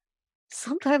it's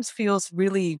sometimes feels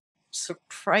really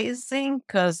surprising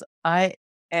because I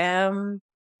am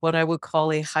what I would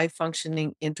call a high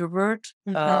functioning introvert.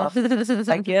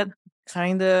 I get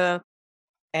kind of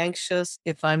anxious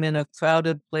if I'm in a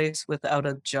crowded place without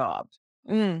a job.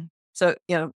 So,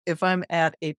 if I'm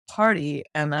at a party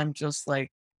and I'm just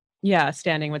like, Yeah,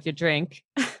 standing with your drink.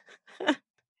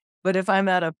 but if I'm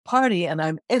at a party and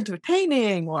I'm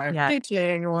entertaining or I'm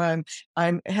teaching or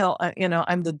I'm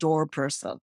the door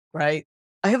person, right?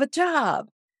 I have a job.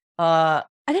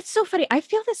 And it's so funny. I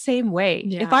feel the same way.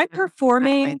 Yeah, If I'm that way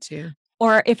performing too.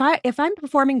 or if I'm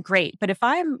performing great, but if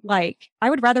I'm like I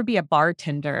would rather be a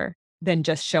bartender than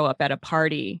just show up at a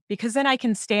party because then I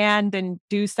can stand and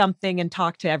do something and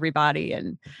talk to everybody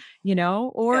and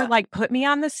or Yeah. like put me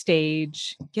on the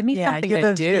stage, give me something you're to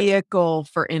the do. vehicle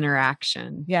for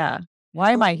interaction. Yeah.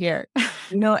 Why am I here?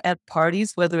 At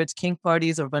parties, whether it's kink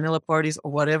parties or vanilla parties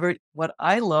or whatever, what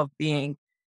I love being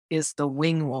is the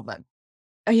wing woman.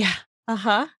 Oh yeah.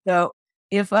 Uh-huh. So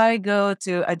if I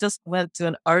just went to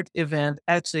an art event,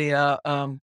 actually a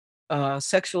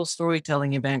sexual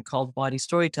storytelling event called Body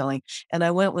Storytelling, and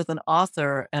I went with an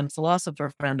author and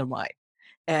philosopher friend of mine.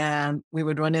 And we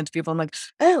would run into people. I'm like,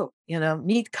 oh,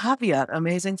 meet Caveat,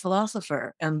 amazing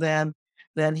philosopher. And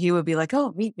then he would be like,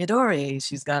 oh, meet Midori.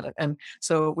 She's got it. And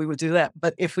so we would do that.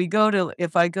 But if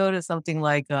I go to something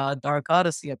like Dark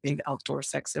Odyssey, a big outdoor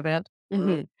sex event,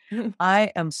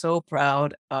 I am so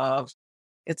proud of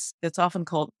it's often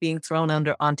called being thrown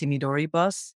under Auntie Midori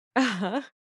bus.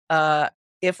 Uh-huh.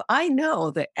 If I know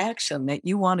the action that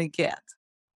you want to get,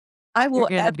 I You're will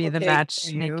gonna be the advocate for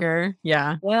you. matchmaker.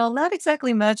 Yeah. Well, not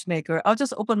exactly matchmaker. I'll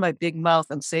just open my big mouth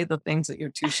and say the things that you're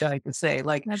too shy to say.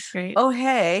 Like, That's great. oh,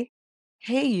 hey,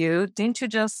 hey, you, didn't you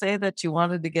just say that you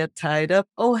wanted to get tied up?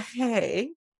 Oh,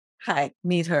 hey, hi,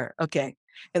 meet her. Okay.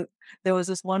 And there was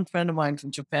this one friend of mine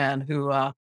from Japan who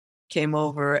came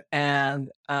over, and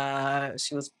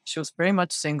she was very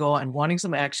much single and wanting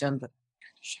some action, but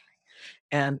shy,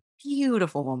 and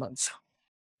beautiful woman. So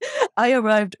I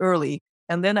arrived early,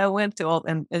 and then I went to all,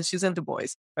 and she's into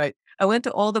boys, right? I went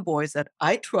to all the boys that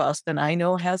I trust and I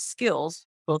know has skills,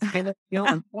 both kind of skill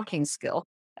and walking skill.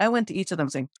 I went to each of them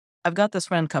saying, I've got this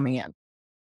friend coming in.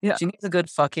 Yeah. She needs a good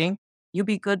fucking. You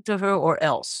be good to her or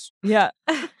else. Yeah.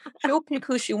 She'll pick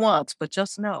who she wants, but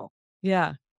just know.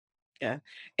 Yeah. Yeah.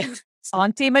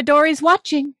 Auntie Midori's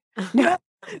watching. Yeah.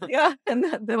 Yeah. And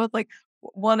there was like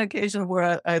one occasion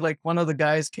where I like one of the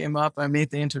guys came up, I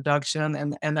made the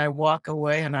introduction, and I walk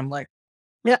away and I'm like,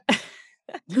 yeah.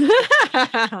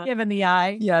 Giving the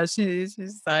eye. Yeah, she's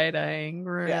side-eyeing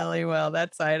really well.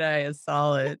 That side eye is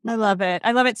solid. I love it.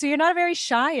 I love it. So you're not a very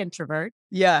shy introvert.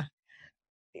 Yeah.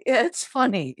 It's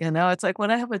funny, it's like when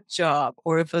I have a job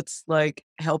or if it's like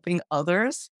helping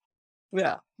others.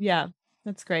 Yeah. Yeah.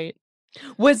 That's great.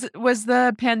 Was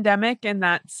the pandemic in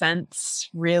that sense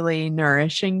really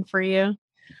nourishing for you?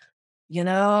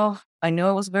 I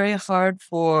know it was very hard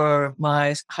for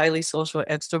my highly social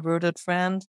extroverted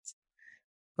friend,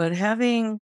 but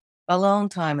having alone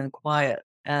time and quiet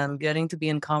and getting to be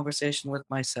in conversation with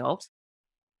myself,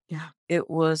 Yeah. it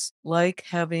was like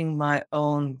having my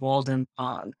own Walden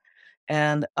pond.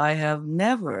 And I have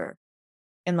never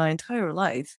in my entire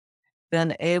life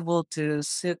been able to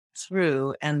sit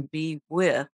through and be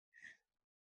with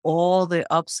all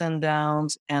the ups and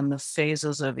downs and the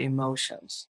phases of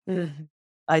emotions. Mhm.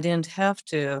 I didn't have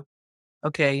to,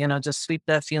 okay, just sweep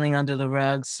that feeling under the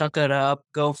rug, suck it up,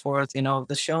 go forth,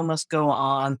 the show must go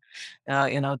on.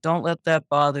 Don't let that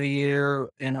bother you,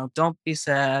 don't be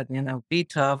sad, be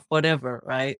tough, whatever,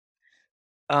 right?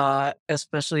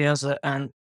 Especially as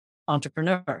an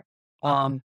entrepreneur.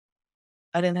 I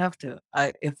didn't have to.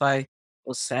 If I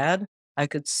was sad, I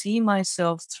could see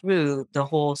myself through the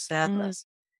whole sadness.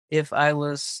 If I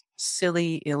was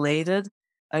silly, elated,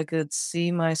 I could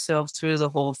see myself through the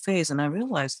whole phase. And I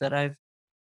realized that I've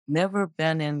never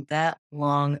been in that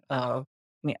long of,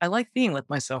 I mean, I like being with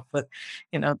myself, but,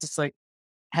 just like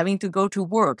having to go to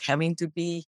work, having to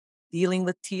be dealing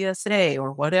with TSA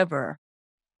or whatever.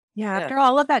 Yeah. Yeah. After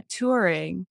all of that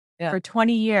touring Yeah. for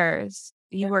 20 years,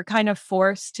 you Yeah. were kind of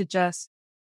forced to just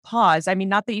pause. I mean,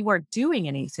 not that you weren't doing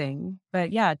anything,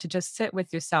 but yeah, to just sit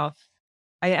with yourself.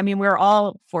 I mean, we're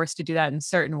all forced to do that in a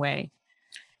certain way.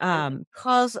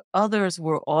 Because others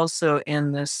were also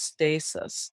in this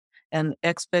stasis and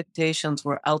expectations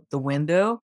were out the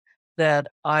window, that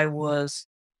I was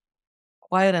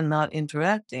quiet and not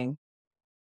interacting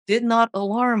did not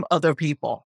alarm other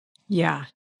people. Yeah.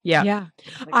 Yeah. Yeah.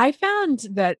 I found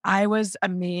that I was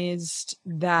amazed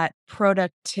that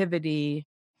productivity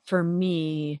for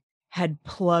me had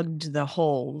plugged the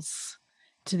holes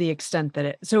to the extent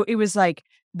that it was like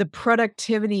the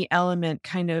productivity element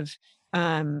kind of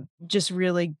just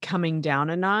really coming down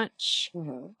a notch.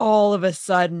 Mhm. All of a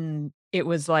sudden it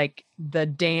was like the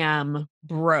dam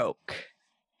broke.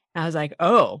 I was like,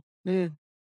 oh,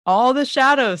 all the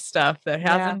shadow stuff that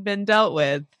hasn't been dealt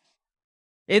with,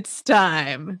 it's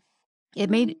time. It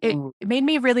made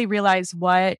me really realize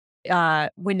what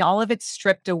when all of it's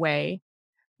stripped away,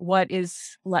 what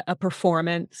is a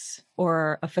performance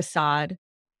or a facade,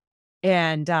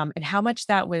 and how much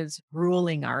that was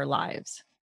ruling our lives.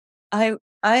 I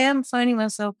am finding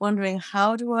myself wondering,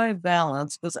 how do I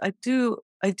balance, because I do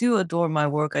adore my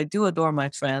work, I do adore my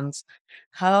friends.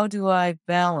 How do I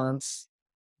balance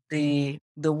the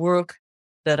work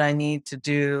that I need to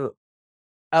do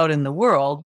out in the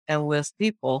world and with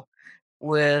people,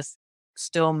 with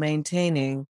still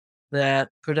maintaining that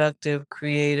productive,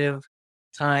 creative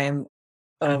time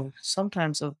of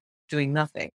sometimes of doing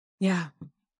nothing, Yeah.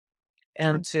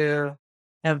 and to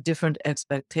have different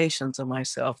expectations of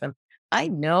myself. And I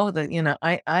know that,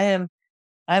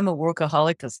 I'm a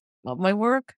workaholic because I love my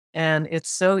work. And it's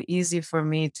so easy for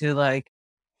me to like,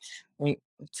 I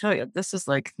tell you, this is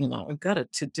like, I've got a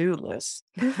to-do list.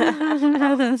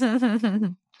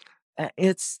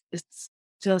 It's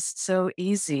just so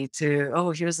easy to,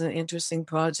 oh, here's an interesting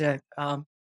project.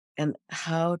 And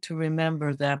how to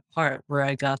remember that part where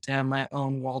I got to have my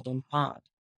own Walden pond.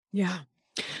 Yeah.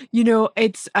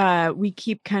 It's we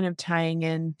keep kind of tying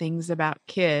in things about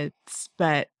kids,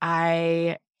 but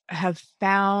I have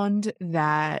found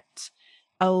that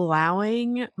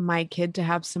allowing my kid to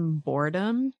have some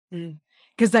boredom,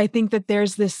 because I think that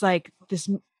there's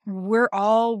we're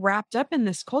all wrapped up in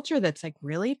this culture that's like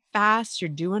really fast. You're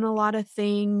doing a lot of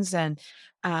things, and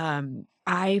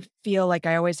I feel like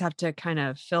I always have to kind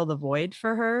of fill the void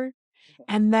for her.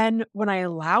 And then when I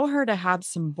allow her to have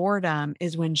some boredom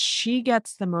is when she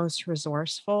gets the most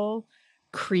resourceful,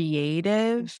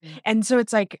 creative. And so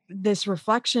it's like this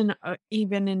reflection,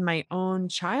 even in my own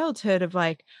childhood, of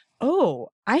like, oh,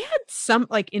 I had some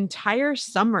like entire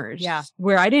summers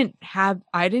where I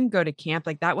didn't go to camp.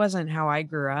 Like that wasn't how I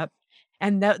grew up.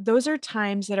 And those are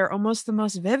times that are almost the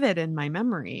most vivid in my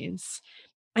memories.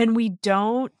 And we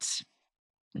don't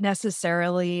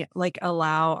necessarily like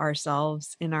allow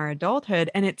ourselves in our adulthood.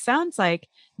 And it sounds like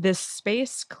this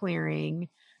space clearing,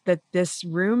 that this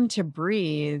room to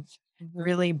breathe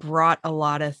really brought a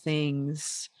lot of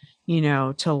things,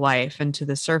 to life and to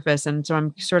the surface. And so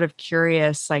I'm sort of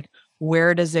curious, like,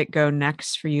 where does it go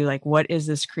next for you? Like, what is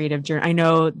this creative journey? I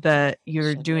know that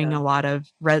you're doing a lot of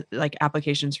like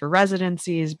applications for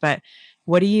residencies, but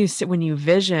what do you see when you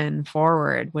vision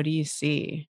forward? What do you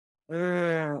see?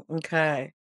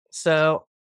 Okay. So,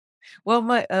 well,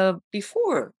 my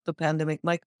before the pandemic,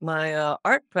 my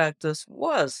art practice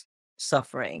was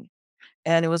suffering,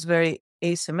 and it was very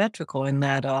asymmetrical in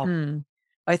that Mm,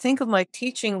 I think of my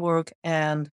teaching work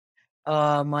and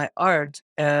my art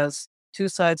as two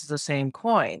sides of the same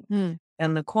coin, mm,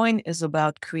 and the coin is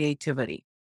about creativity.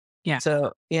 yeah.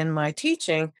 So in my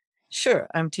teaching, sure,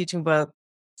 I'm teaching about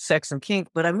sex and kink,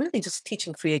 but I'm really just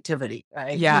teaching creativity,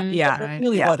 right? Yeah, That's yeah,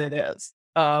 really yeah. what it is.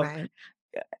 Right.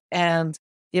 And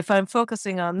if I'm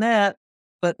focusing on that,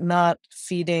 but not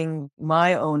feeding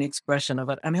my own expression of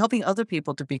it, I'm helping other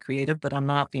people to be creative, but I'm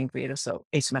not being creative, so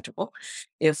asymmetrical.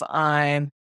 If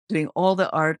I'm doing all the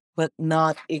art, but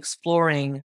not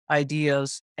exploring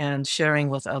ideas and sharing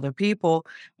with other people,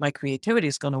 my creativity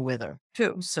is going to wither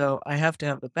too. So I have to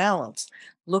have the balance.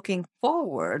 Looking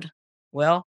forward,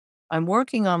 well, I'm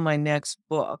working on my next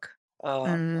book,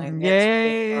 my next book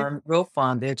Yay. on rope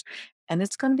bondage, and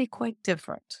it's gonna be quite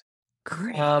different.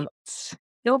 Great.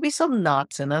 There'll be some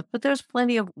knots in it, but there's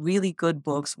plenty of really good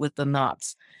books with the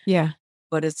knots, Yeah.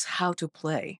 but it's how to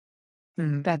play,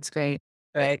 That's great.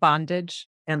 right? Bondage.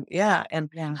 And Yeah.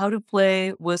 how to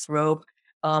play with rope.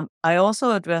 I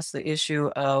also address the issue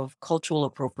of cultural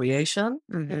appropriation.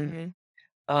 Mhm.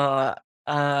 Uh,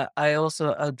 I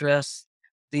also address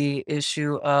the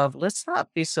issue of let's not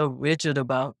be so rigid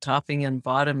about topping and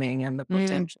bottoming and the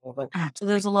potential of it. So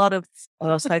there's a lot of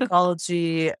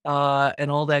psychology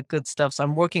and all that good stuff. So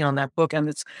I'm working on that book,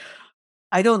 and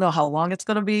I don't know how long it's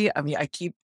going to be. I mean, I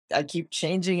keep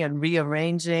changing and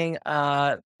rearranging.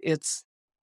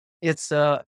 It's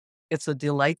a it's a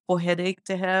delightful headache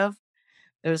to have.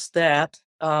 There's that.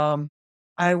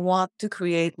 I want to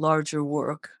create larger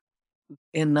work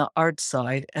in the art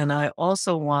side, and I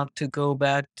also want to go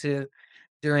back to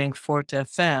doing Fort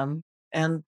FM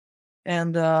and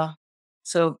and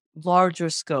so larger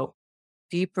scope,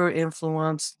 deeper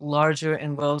influence, larger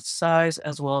in both size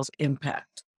as well as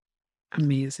impact.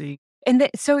 Amazing. And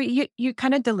so you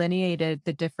kind of delineated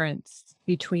the difference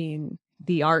between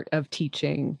the art of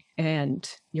teaching and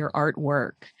your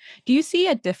artwork. Do you see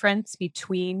a difference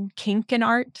between kink and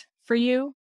art for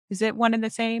you? Is it one and the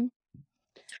same?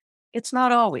 It's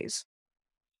not always.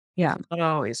 Yeah. Not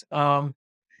always.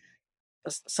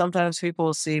 Sometimes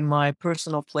people see my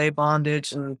personal play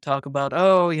bondage and talk about,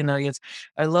 oh, it's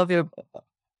I love your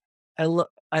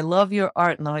I love your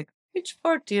art. And I'm like, which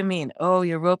part do you mean? Oh,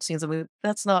 your rope scenes. I mean,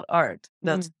 that's not art.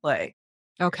 That's play.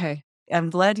 Okay. I'm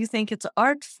glad you think it's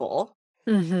artful,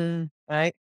 Hmm.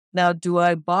 right? Now, do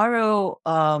I borrow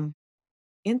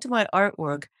into my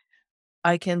artwork?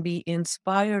 I can be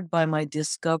inspired by my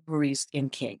discoveries in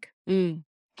kink, Mm.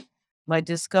 my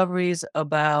discoveries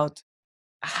about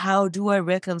how do I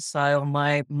reconcile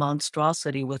my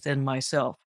monstrosity within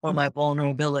myself or my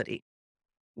vulnerability?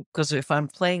 Because if I'm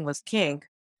playing with kink,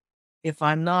 if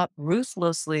I'm not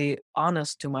ruthlessly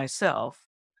honest to myself,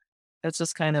 it's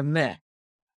just kind of meh,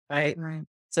 right? Right.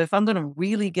 So if I'm going to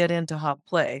really get into hot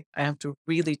play, I have to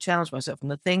really challenge myself. And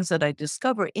the things that I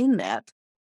discover in that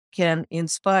can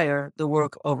inspire the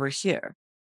work over here.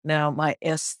 Now, my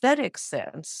aesthetic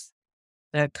sense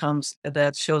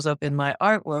that shows up in my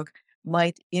artwork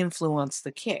might influence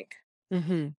the kink.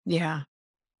 Yeah.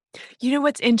 You know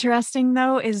what's interesting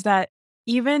though is that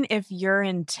even if your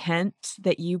intent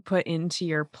that you put into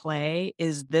your play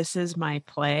is this is my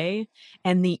play,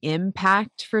 and the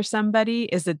impact for somebody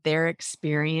is that they're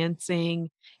experiencing,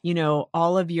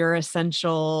 all of your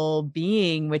essential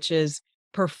being, which is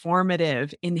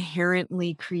performative,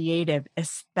 inherently creative,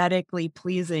 aesthetically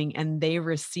pleasing, and they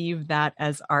receive that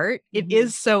as art. It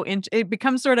is so it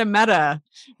becomes sort of meta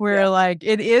where Yeah. like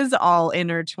it is all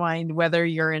intertwined, whether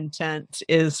your intent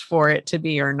is for it to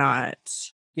be or not.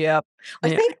 Yeah. I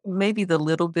Yeah. think maybe the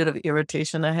little bit of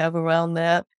irritation I have around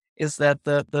that is that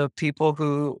the people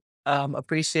who,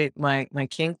 appreciate my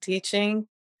kink teaching,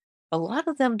 a lot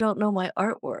of them don't know my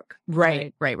artwork.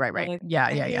 Right. Like, Yeah,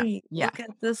 yeah, yeah. "Hey, Yeah. look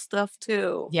at this stuff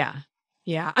too." Yeah.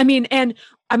 Yeah. I mean,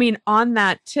 on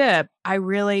that tip, I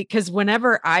really, because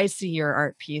whenever I see your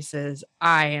art pieces,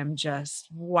 I am just,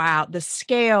 wow, the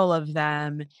scale of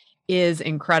them is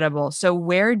incredible. So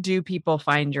where do people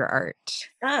find your art?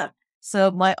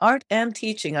 So my art and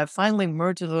teaching, I finally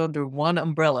merged it under one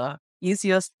umbrella.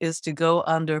 Easiest is to go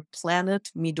under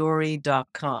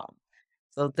planetmidori.com.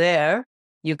 So there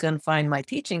you can find my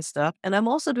teaching stuff. And I'm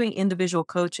also doing individual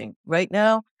coaching. Right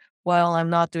now, while I'm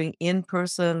not doing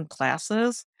in-person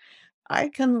classes, I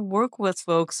can work with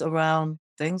folks around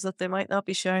things that they might not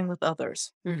be sharing with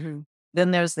others. Mhm.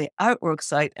 Then there's the artwork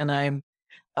site, and I'm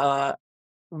uh,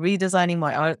 redesigning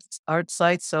my art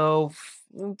site. So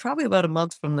probably about a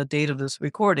month from the date of this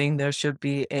recording, there should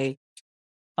be a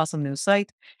awesome new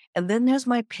site. And then there's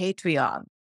my Patreon,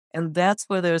 and that's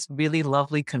where there's really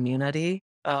lovely community.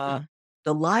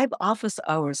 The live office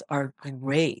hours are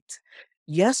great.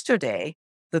 Yesterday,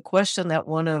 the question that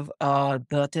one of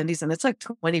the attendees, and it's like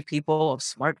 20 people of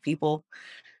smart people,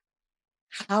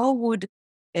 how would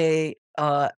a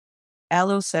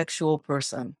allosexual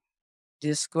person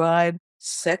describe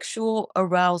sexual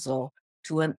arousal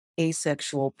to an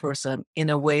asexual person in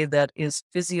a way that is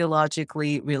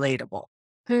physiologically relatable?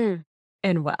 Hmm.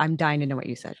 And what I'm dying to know what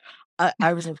you said.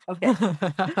 I was like,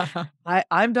 okay,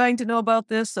 I'm dying to know about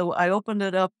this. So I opened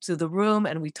it up to the room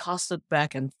and we tossed it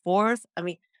back and forth. I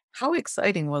mean, how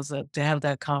exciting was it to have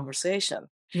that conversation?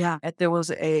 Yeah. And there was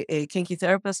a kinky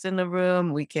therapist in the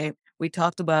room. We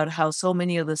talked about how so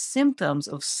many of the symptoms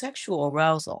of sexual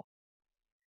arousal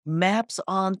maps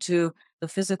onto the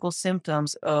physical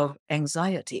symptoms of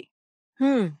anxiety.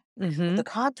 Hmm. But Mm-hmm. the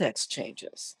context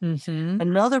changes. Mm-hmm.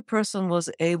 Another person was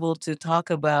able to talk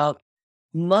about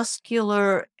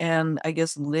muscular and I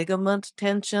guess ligament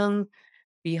tension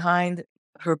behind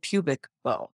her pubic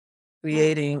bone,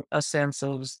 creating a sense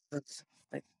of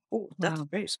like, oh, that's Wow.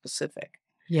 very specific.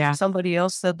 Yeah. Somebody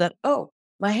else said that, oh,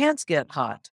 my hands get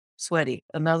hot, sweaty.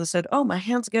 Another said, oh, my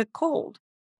hands get cold.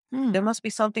 Hmm. There must be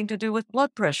something to do with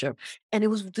blood pressure. And it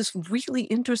was this really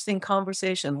interesting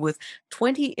conversation with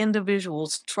 20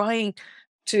 individuals trying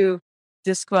to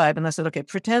describe. And I said, okay,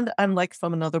 pretend I'm like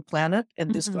from another planet and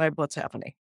Mhm. describe what's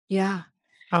happening. Yeah.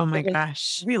 Oh my It was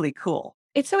gosh. really cool.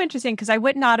 It's so interesting because I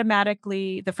wouldn't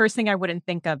automatically the first thing I wouldn't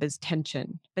think of is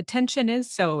tension. But tension is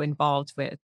so involved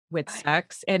with Right.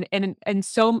 sex and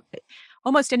so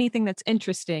almost anything that's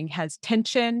interesting has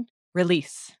tension,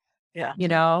 release, Yeah.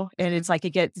 and it's like it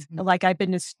gets Mhm. like I've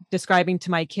been describing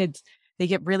to my kids, they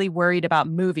get really worried about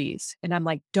movies. And I'm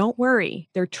like, don't worry.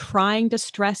 They're trying to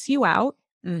stress you out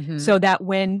Mm-hmm. so that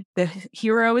when the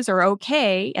heroes are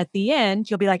okay at the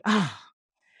end, you'll be like, oh,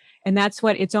 and that's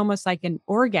what it's almost like an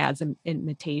orgasm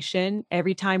imitation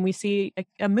every time we see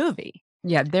a movie.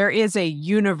 Yeah, there is a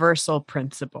universal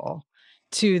principle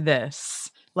to this,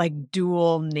 like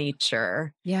dual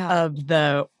nature Yeah. of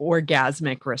the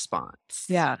orgasmic response.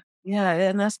 Yeah. Yeah.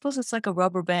 And I suppose it's like a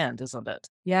rubber band, isn't it?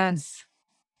 Yes.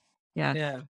 Yeah.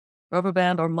 Yeah. Rubber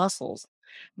band or muscles,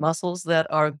 muscles that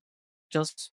are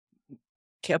just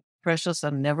kept precious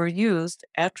and never used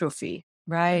atrophy.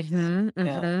 Right. Mm-hmm,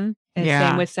 Yeah. mm-hmm. And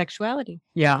same with sexuality.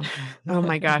 Yeah. Oh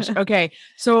my gosh. Okay.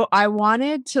 So I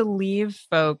wanted to leave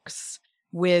folks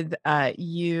with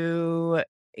you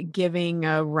giving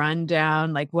a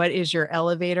rundown, like what is your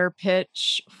elevator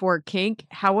pitch for kink?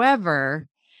 However,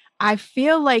 I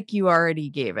feel like you already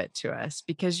gave it to us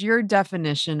because your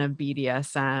definition of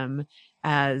BDSM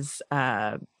as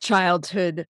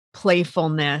childhood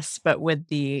playfulness, but with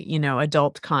the,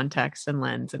 adult context and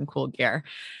lens and cool gear.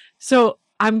 So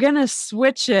I'm going to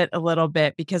switch it a little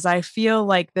bit because I feel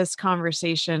like this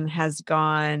conversation has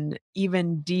gone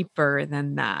even deeper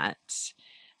than that.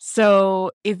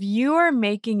 So if you are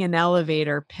making an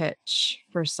elevator pitch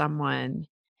for someone,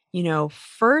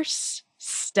 first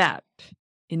step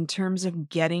in terms of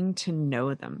getting to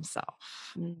know themselves,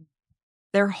 Mm.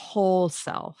 their whole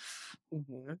self.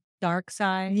 Mhm. Dark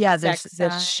side. Yeah, this Sex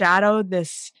this side. shadow,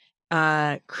 this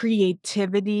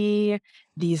creativity,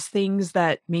 these things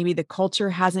that maybe the culture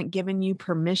hasn't given you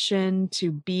permission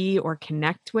to be or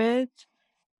connect with.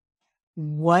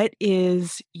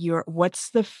 What's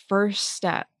the first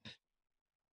step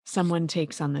someone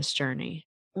takes on this journey?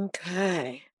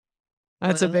 Okay.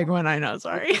 That's a big Well, one, I know, it's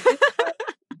sorry. a big one,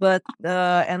 but,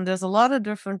 and there's a lot of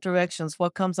different directions.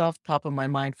 What comes off top of my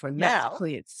mind for Yes, now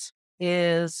please.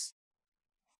 is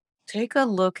take a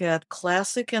look at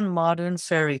classic and modern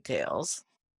fairy tales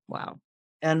Wow.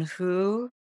 and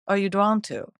who are you drawn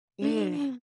to?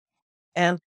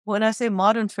 And when I say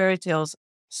modern fairy tales,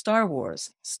 Star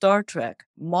Wars, Star Trek,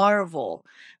 Marvel,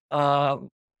 uh,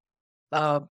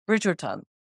 Bridgerton.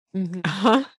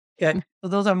 Uh-huh. Okay, so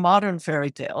those are modern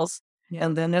fairy tales. Yeah.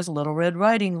 And then there's Little Red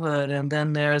Riding Hood, and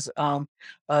then there's uh,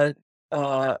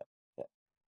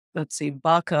 let's see,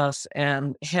 Bacchus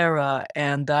and Hera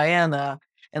and Diana,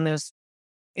 and there's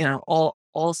all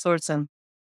sorts.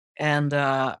 And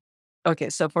okay,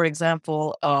 so for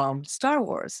example, Star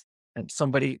Wars, and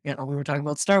somebody, we were talking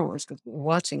about Star Wars because we were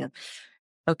watching it.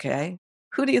 Okay,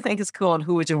 who do you think is cool, and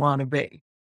who would you want to be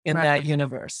in that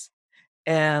universe?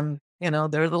 And there are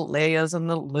the Leias and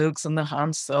the Lukes and the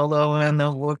Han Solo and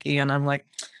the Wookiee, and I'm like,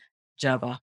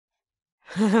 Jabba.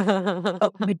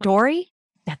 Oh, Midori?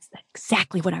 That's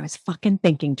exactly what I was fucking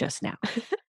thinking just now.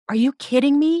 Are you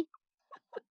kidding me?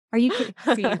 Are you kidding?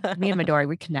 See, me and Midori,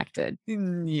 we connected.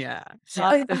 Yeah.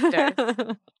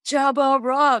 Jabba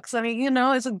rocks. I mean,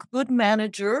 is a good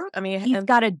manager. I mean, He's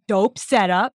got a dope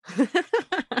setup.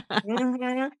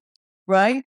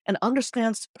 Right? And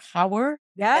understands power.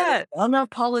 Yeah.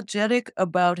 Unapologetic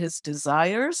about his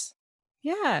desires.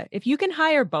 Yeah. If you can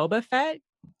hire Boba Fett,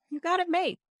 you got it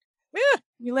made. Yeah.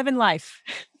 You live in life.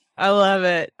 I love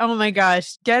it. Oh my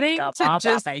gosh. Getting to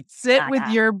just sit with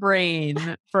your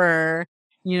brain for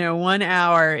 1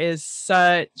 hour is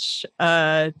such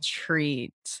a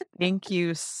treat. Thank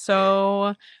you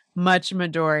so much,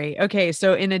 Midori. Okay,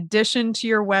 so in addition to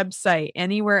your website,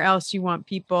 anywhere else you want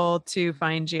people to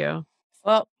find you?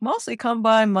 Well, mostly come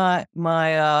by my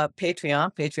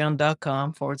Patreon,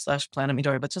 patreon.com/Planet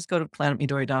Midori, but just go to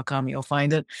planetmidori.com. You'll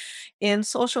find it. In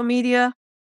social media,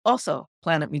 also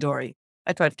Planet Midori.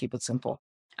 I try to keep it simple.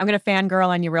 I'm going to fangirl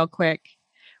on you real quick.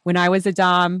 When I was a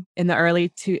Dom in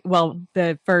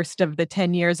the first of the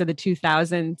 10 years of the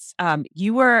 2000s,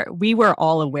 we were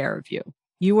all aware of you.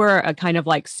 You were a kind of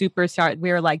like superstar.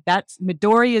 We were like, that's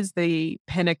Midori is the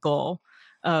pinnacle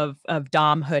of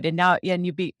domhood. And now,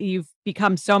 you've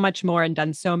become so much more and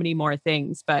done so many more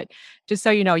things. But just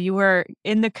so you know, you were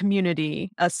in the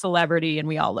community, a celebrity, and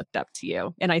we all looked up to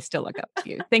you. And I still look up to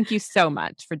you. Thank you so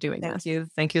much for doing this.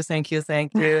 Thank you. Thank you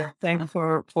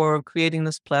for creating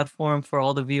this platform for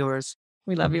all the viewers.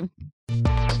 We love you.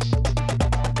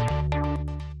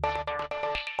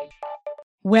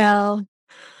 Well,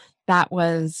 that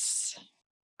was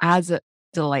as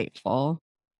delightful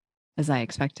as I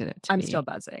expected it to be. I'm still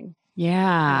buzzing.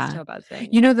 Yeah. I'm still buzzing.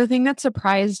 The thing that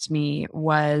surprised me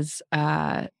was,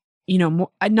 not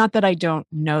that I don't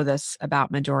know this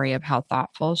about Midori of how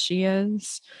thoughtful she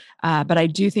is, but I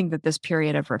do think that this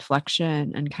period of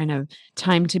reflection and kind of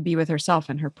time to be with herself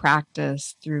and her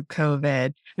practice through COVID,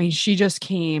 I mean, she just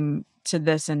came to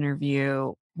this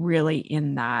interview really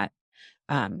in that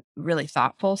really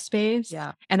thoughtful space.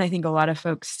 Yeah. And I think a lot of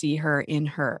folks see her in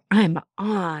her, I'm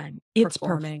on, it's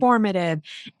performative.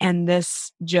 And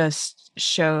this just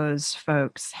shows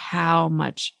folks how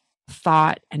much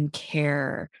thought and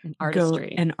care and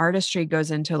artistry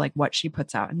goes into like what she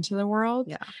puts out into the world.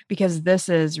 Yeah. Because this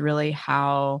is really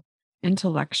how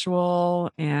intellectual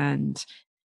and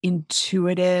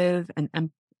intuitive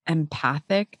and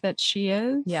empathic that she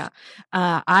is. Yeah.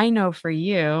 I know for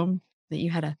you that you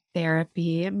had a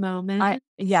therapy moment.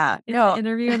 In the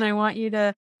interview, and I want you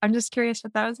to. I'm just curious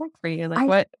what that was like for you. Like,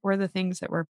 what were the things that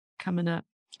were coming up?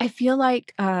 I feel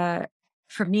like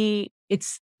for me,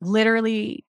 it's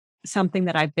literally something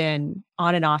that I've been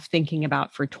on and off thinking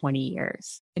about for 20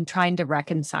 years and trying to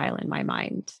reconcile in my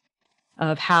mind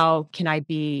of how can I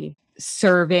be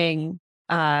serving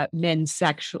men's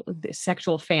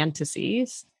sexual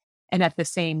fantasies and at the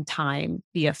same time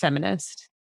be a feminist.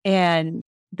 And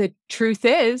the truth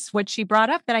is, what she brought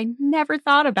up that I never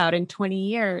thought about in 20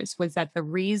 years was that the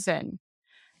reason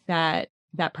that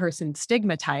that person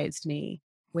stigmatized me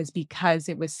was because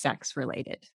it was sex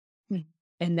related.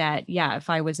 And that, if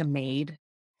I was a maid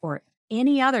or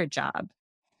any other job,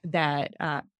 that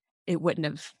it wouldn't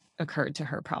have occurred to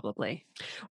her probably.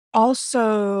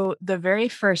 Also, the very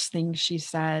first thing she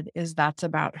said is that's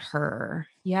about her.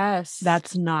 Yes.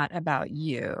 That's not about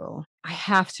you. I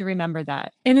have to remember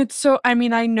that. And it's so, I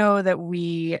mean, I know that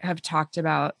we have talked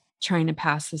about trying to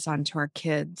pass this on to our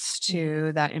kids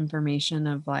too, that information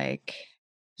of like,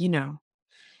 you're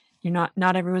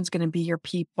not everyone's going to be your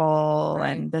people.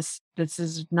 Right. And this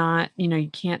is not, you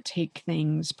can't take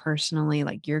things personally.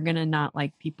 Like you're going to not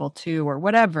like people too, or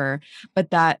whatever.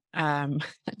 But that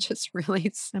just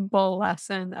really simple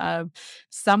lesson of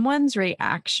someone's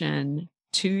reaction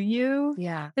to you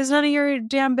is none of your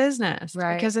damn business.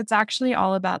 Right. Because it's actually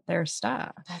all about their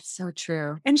stuff. That's so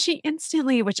true. And she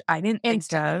instantly, which I didn't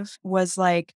think of, was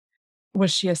like,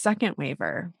 Was she a second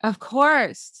waiver? Of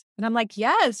course. And I'm like,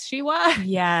 yes, she was.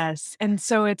 Yes. And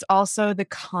so it's also the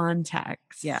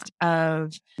context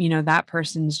of, that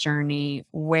person's journey,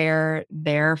 where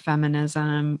their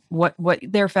feminism, what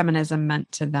their feminism meant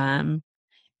to them,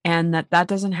 and that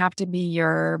doesn't have to be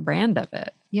your brand of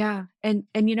it. Yeah. And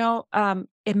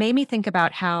it made me think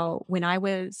about how when I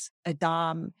was a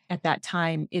dom at that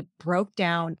time, it broke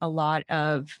down a lot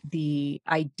of the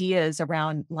ideas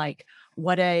around like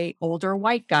what a older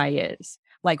white guy is.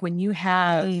 Like when you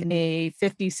have a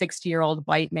 50, 60-year-old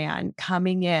white man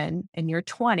coming in and you're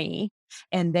 20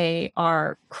 and they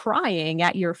are crying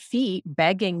at your feet,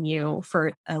 begging you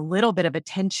for a little bit of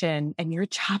attention, and your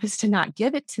job is to not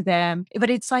give it to them. But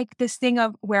it's like this thing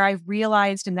of where I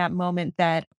realized in that moment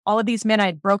that all of these men,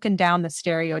 I'd broken down the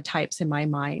stereotypes in my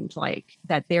mind, like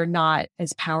that they're not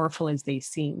as powerful as they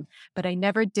seem. But I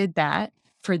never did that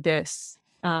for this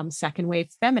second wave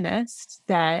feminist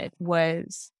that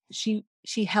was,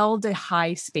 she held a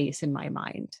high space in my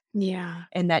mind. Yeah.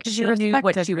 And that she knew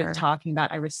what she was talking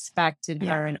about. I respected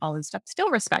her and all this stuff.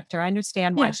 Still respect her. I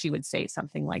understand why she would say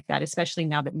something like that, especially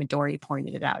now that Midori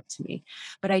pointed it out to me.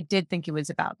 But I did think it was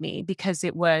about me because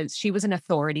she was an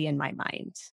authority in my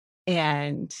mind.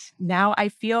 And now I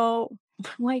feel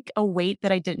like a weight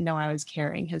that I didn't know I was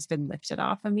carrying has been lifted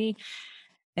off of me.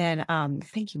 And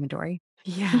thank you, Midori.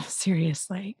 Yeah,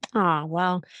 seriously. Oh,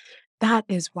 well, that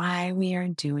is why we are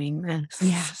doing this.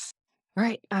 Yes. All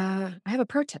right. I have a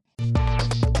pro tip.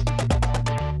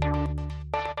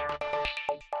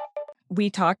 We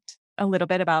talked a little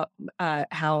bit about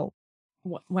how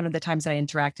one of the times I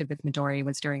interacted with Midori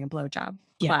was during a blowjob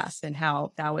class, and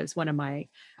how that was one of my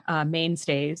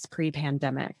mainstays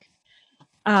pre-pandemic.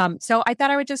 So I thought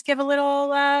I would just give a little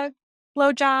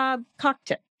blowjob cock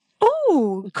tip.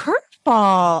 Oh,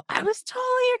 curveball. I was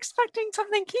totally expecting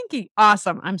something kinky.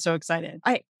 Awesome. I'm so excited.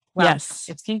 Yes.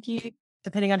 It's kinky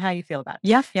depending on how you feel about it.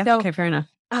 Yeah. So, okay, fair enough.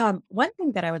 One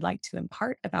thing that I would like to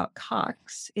impart about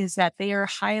cocks is that they are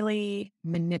highly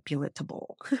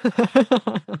manipulatable.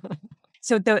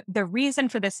 So the reason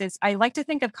for this is I like to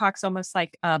think of cocks almost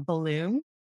like a balloon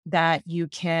that you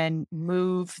can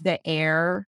move the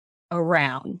air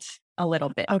around a little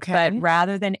bit. Okay. But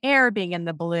rather than air being in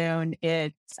the balloon,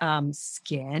 it's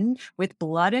skin with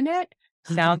blood in it.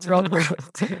 Sounds real gross.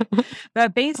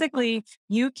 But basically,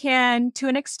 you can, to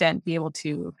an extent, be able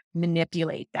to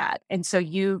manipulate that. And so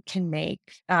you can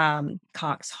make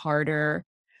cocks harder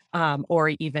or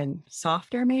even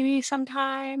softer, maybe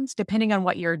sometimes, depending on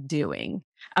what you're doing.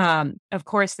 Of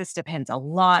course, this depends a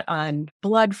lot on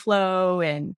blood flow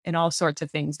and all sorts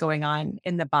of things going on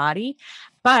in the body.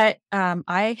 But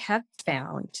I have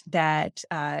found that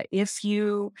if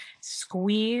you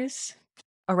squeeze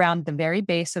around the very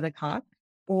base of the cock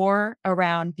or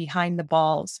around behind the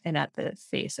balls and at the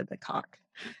face of the cock.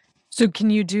 So can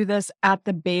you do this at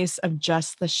the base of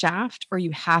just the shaft, or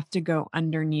you have to go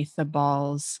underneath the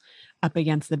balls up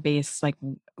against the base, like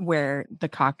where the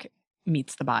cock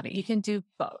meets the body? You can do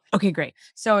both. Okay, great.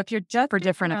 So if you're just for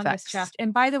different effects. Shaft,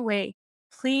 and by the way,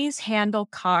 please handle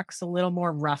cocks a little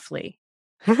more roughly.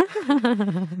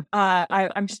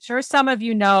 I'm sure some of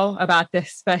you know about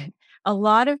this, but a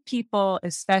lot of people,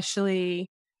 especially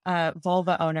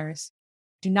vulva owners,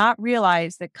 do not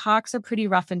realize that cocks are pretty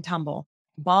rough and tumble.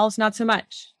 Balls, not so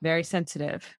much, very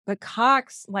sensitive. But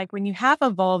cocks, like when you have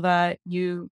a vulva,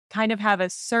 you kind of have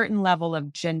a certain level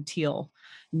of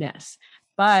gentileness.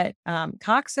 But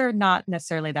cocks are not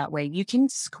necessarily that way. You can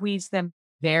squeeze them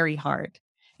very hard.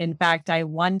 In fact, I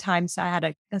one time saw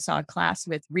a class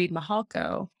with Reed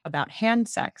Mahalko about hand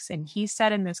sex, and he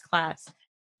said in this class,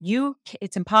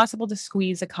 it's impossible to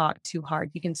squeeze a cock too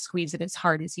hard. You can squeeze it as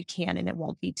hard as you can, and it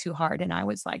won't be too hard. And I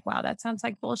was like, wow, that sounds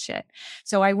like bullshit.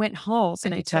 So I went home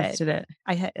and I tested it.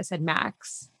 I said,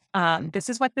 Max, this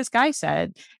is what this guy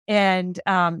said, and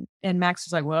Max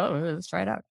was like, whoa, let's try it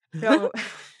out. So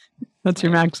that's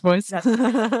your Max voice.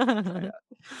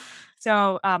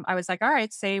 So I was like, all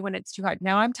right, say when it's too hard.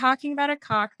 Now I'm talking about a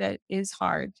cock that is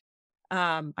hard.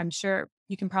 I'm sure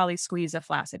you can probably squeeze a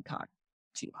flaccid cock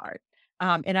too hard.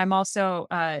 And I'm also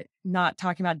not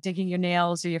talking about digging your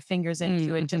nails or your fingers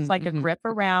into it, just like a grip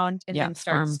around and then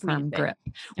start firm grip.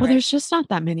 Well, there's just not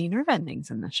that many nerve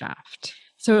endings in the shaft.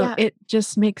 So it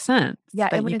just makes sense. Yeah,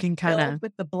 that and when you can kind of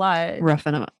with the blood,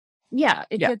 roughen them up. Yeah,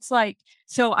 it's like,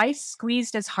 so I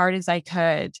squeezed as hard as I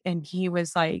could. And he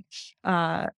was like,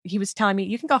 he was telling me,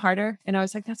 you can go harder. And I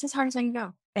was like, that's as hard as I can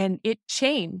go. And it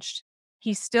changed.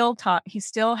 He still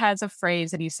has a phrase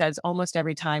that he says almost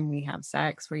every time we have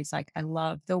sex where he's like, I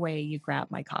love the way you grab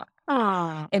my cock.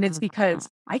 And it's because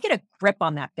I get a grip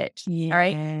on that bitch. Yeah. All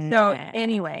right. So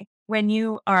anyway, when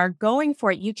you are going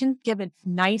for it, you can give a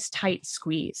nice tight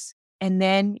squeeze, and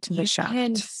then you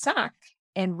can suck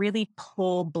and really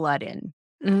pull blood in.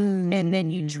 And then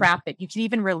you trap it. You can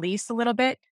even release a little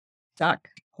bit, suck,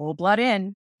 pull blood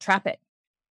in, trap it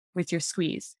with your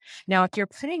squeeze. Now, if you're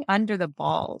putting under the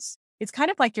balls, it's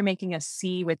kind of like you're making a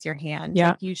C with your hand. Yeah.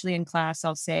 Like usually in class,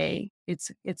 I'll say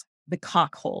it's the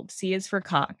cock hold. C is for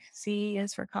cock. C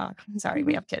is for cock. Sorry,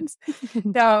 we have kids.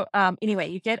 So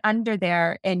anyway, you get under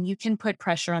there and you can put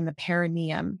pressure on the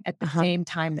perineum at the same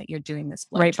time that you're doing this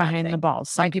blood right trap behind thing. the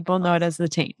balls. Some people know it as the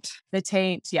taint. The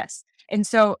taint, yes. And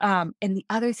so, and the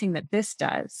other thing that this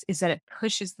does is that it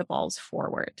pushes the balls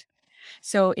forward.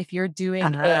 So if you're doing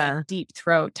a deep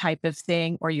throat type of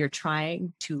thing, or you're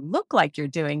trying to look like you're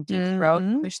doing deep throat,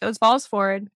 push those balls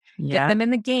forward, get them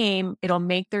in the game. It'll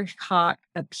make their cock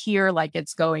appear like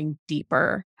it's going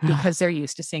deeper because they're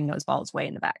used to seeing those balls way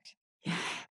in the back.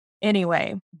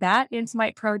 Anyway, that is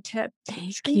my pro tip.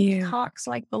 Treat cocks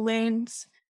like balloons,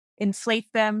 inflate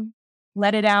them,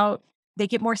 let it out. They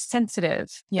get more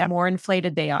sensitive, the more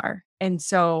inflated they are. And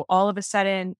so all of a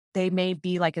sudden, they may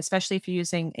be like, especially if you're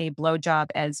using a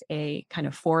blowjob as a kind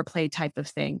of foreplay type of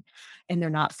thing, and they're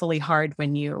not fully hard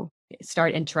when you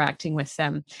start interacting with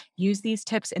them, use these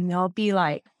tips and they'll be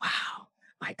like, wow,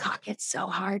 my cock gets so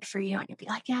hard for you. And you'll be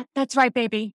like, yeah, that's right,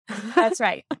 baby. That's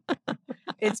right.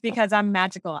 It's because I'm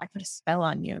magical. I put a spell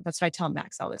on you. That's what I tell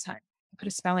Max all the time. I put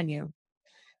a spell on you.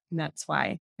 And that's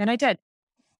why. And I did.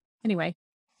 Anyway,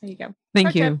 there you go.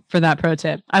 Thank you for that pro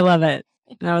tip. I love it.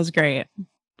 That was great.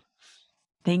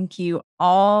 Thank you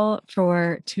all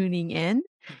for tuning in.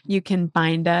 You can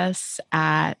find us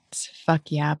at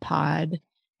Fuck Yeah Pod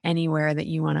anywhere that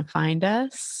you want to find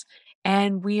us.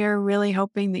 And we are really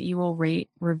hoping that you will rate,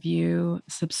 review,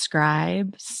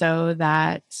 subscribe so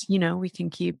that, we can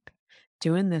keep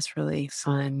doing this really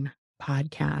fun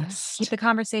podcast. Keep the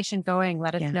conversation going.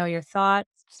 Let us know your thoughts.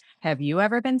 Have you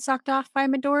ever been sucked off by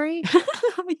Midori?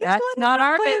 That's not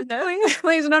our business.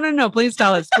 Please, no. Please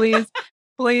tell us.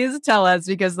 Please tell us,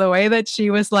 because the way that she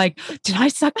was like, did I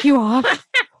suck you off?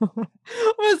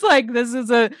 was like, this is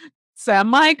a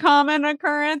semi-common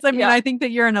occurrence. I mean, I think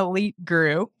that you're an elite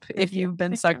group if you've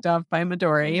been sucked off by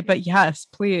Midori. But yes,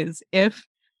 please, if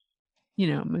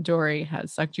Midori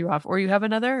has sucked you off, or you have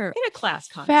another in a class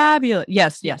context. Fabulous.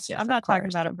 Yes. I'm not talking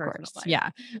about it personal life. Yeah.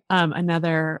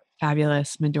 Another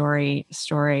fabulous Midori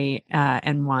story,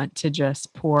 and want to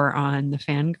just pour on the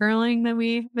fangirling that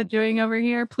we've been doing over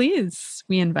here, please,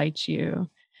 we invite you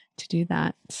to do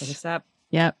that. Hit us up.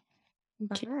 Yep.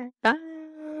 Bye. Bye.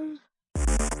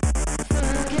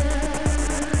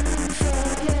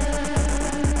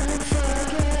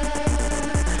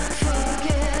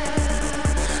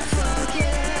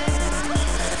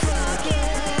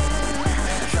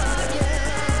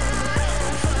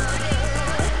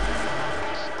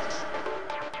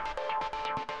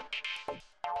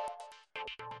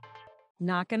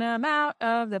 Knocking them out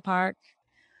of the park.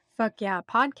 Fuck Yeah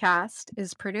Podcast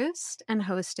is produced and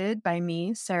hosted by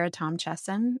me, Sarah Tom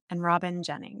Chesson, and Robin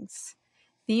Jennings.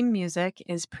 Theme music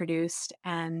is produced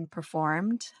and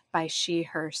performed by She,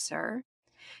 Her, Sir.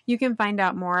 You can find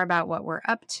out more about what we're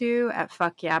up to at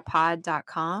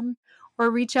fuckyeahpod.com,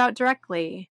 or reach out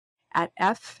directly at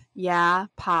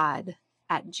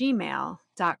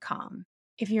fyeahpod@gmail.com.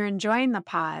 If you're enjoying the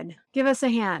pod, give us a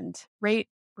hand. Rate,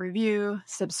 review,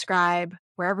 subscribe,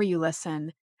 wherever you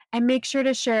listen, and make sure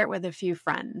to share it with a few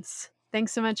friends.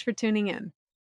 Thanks so much for tuning in.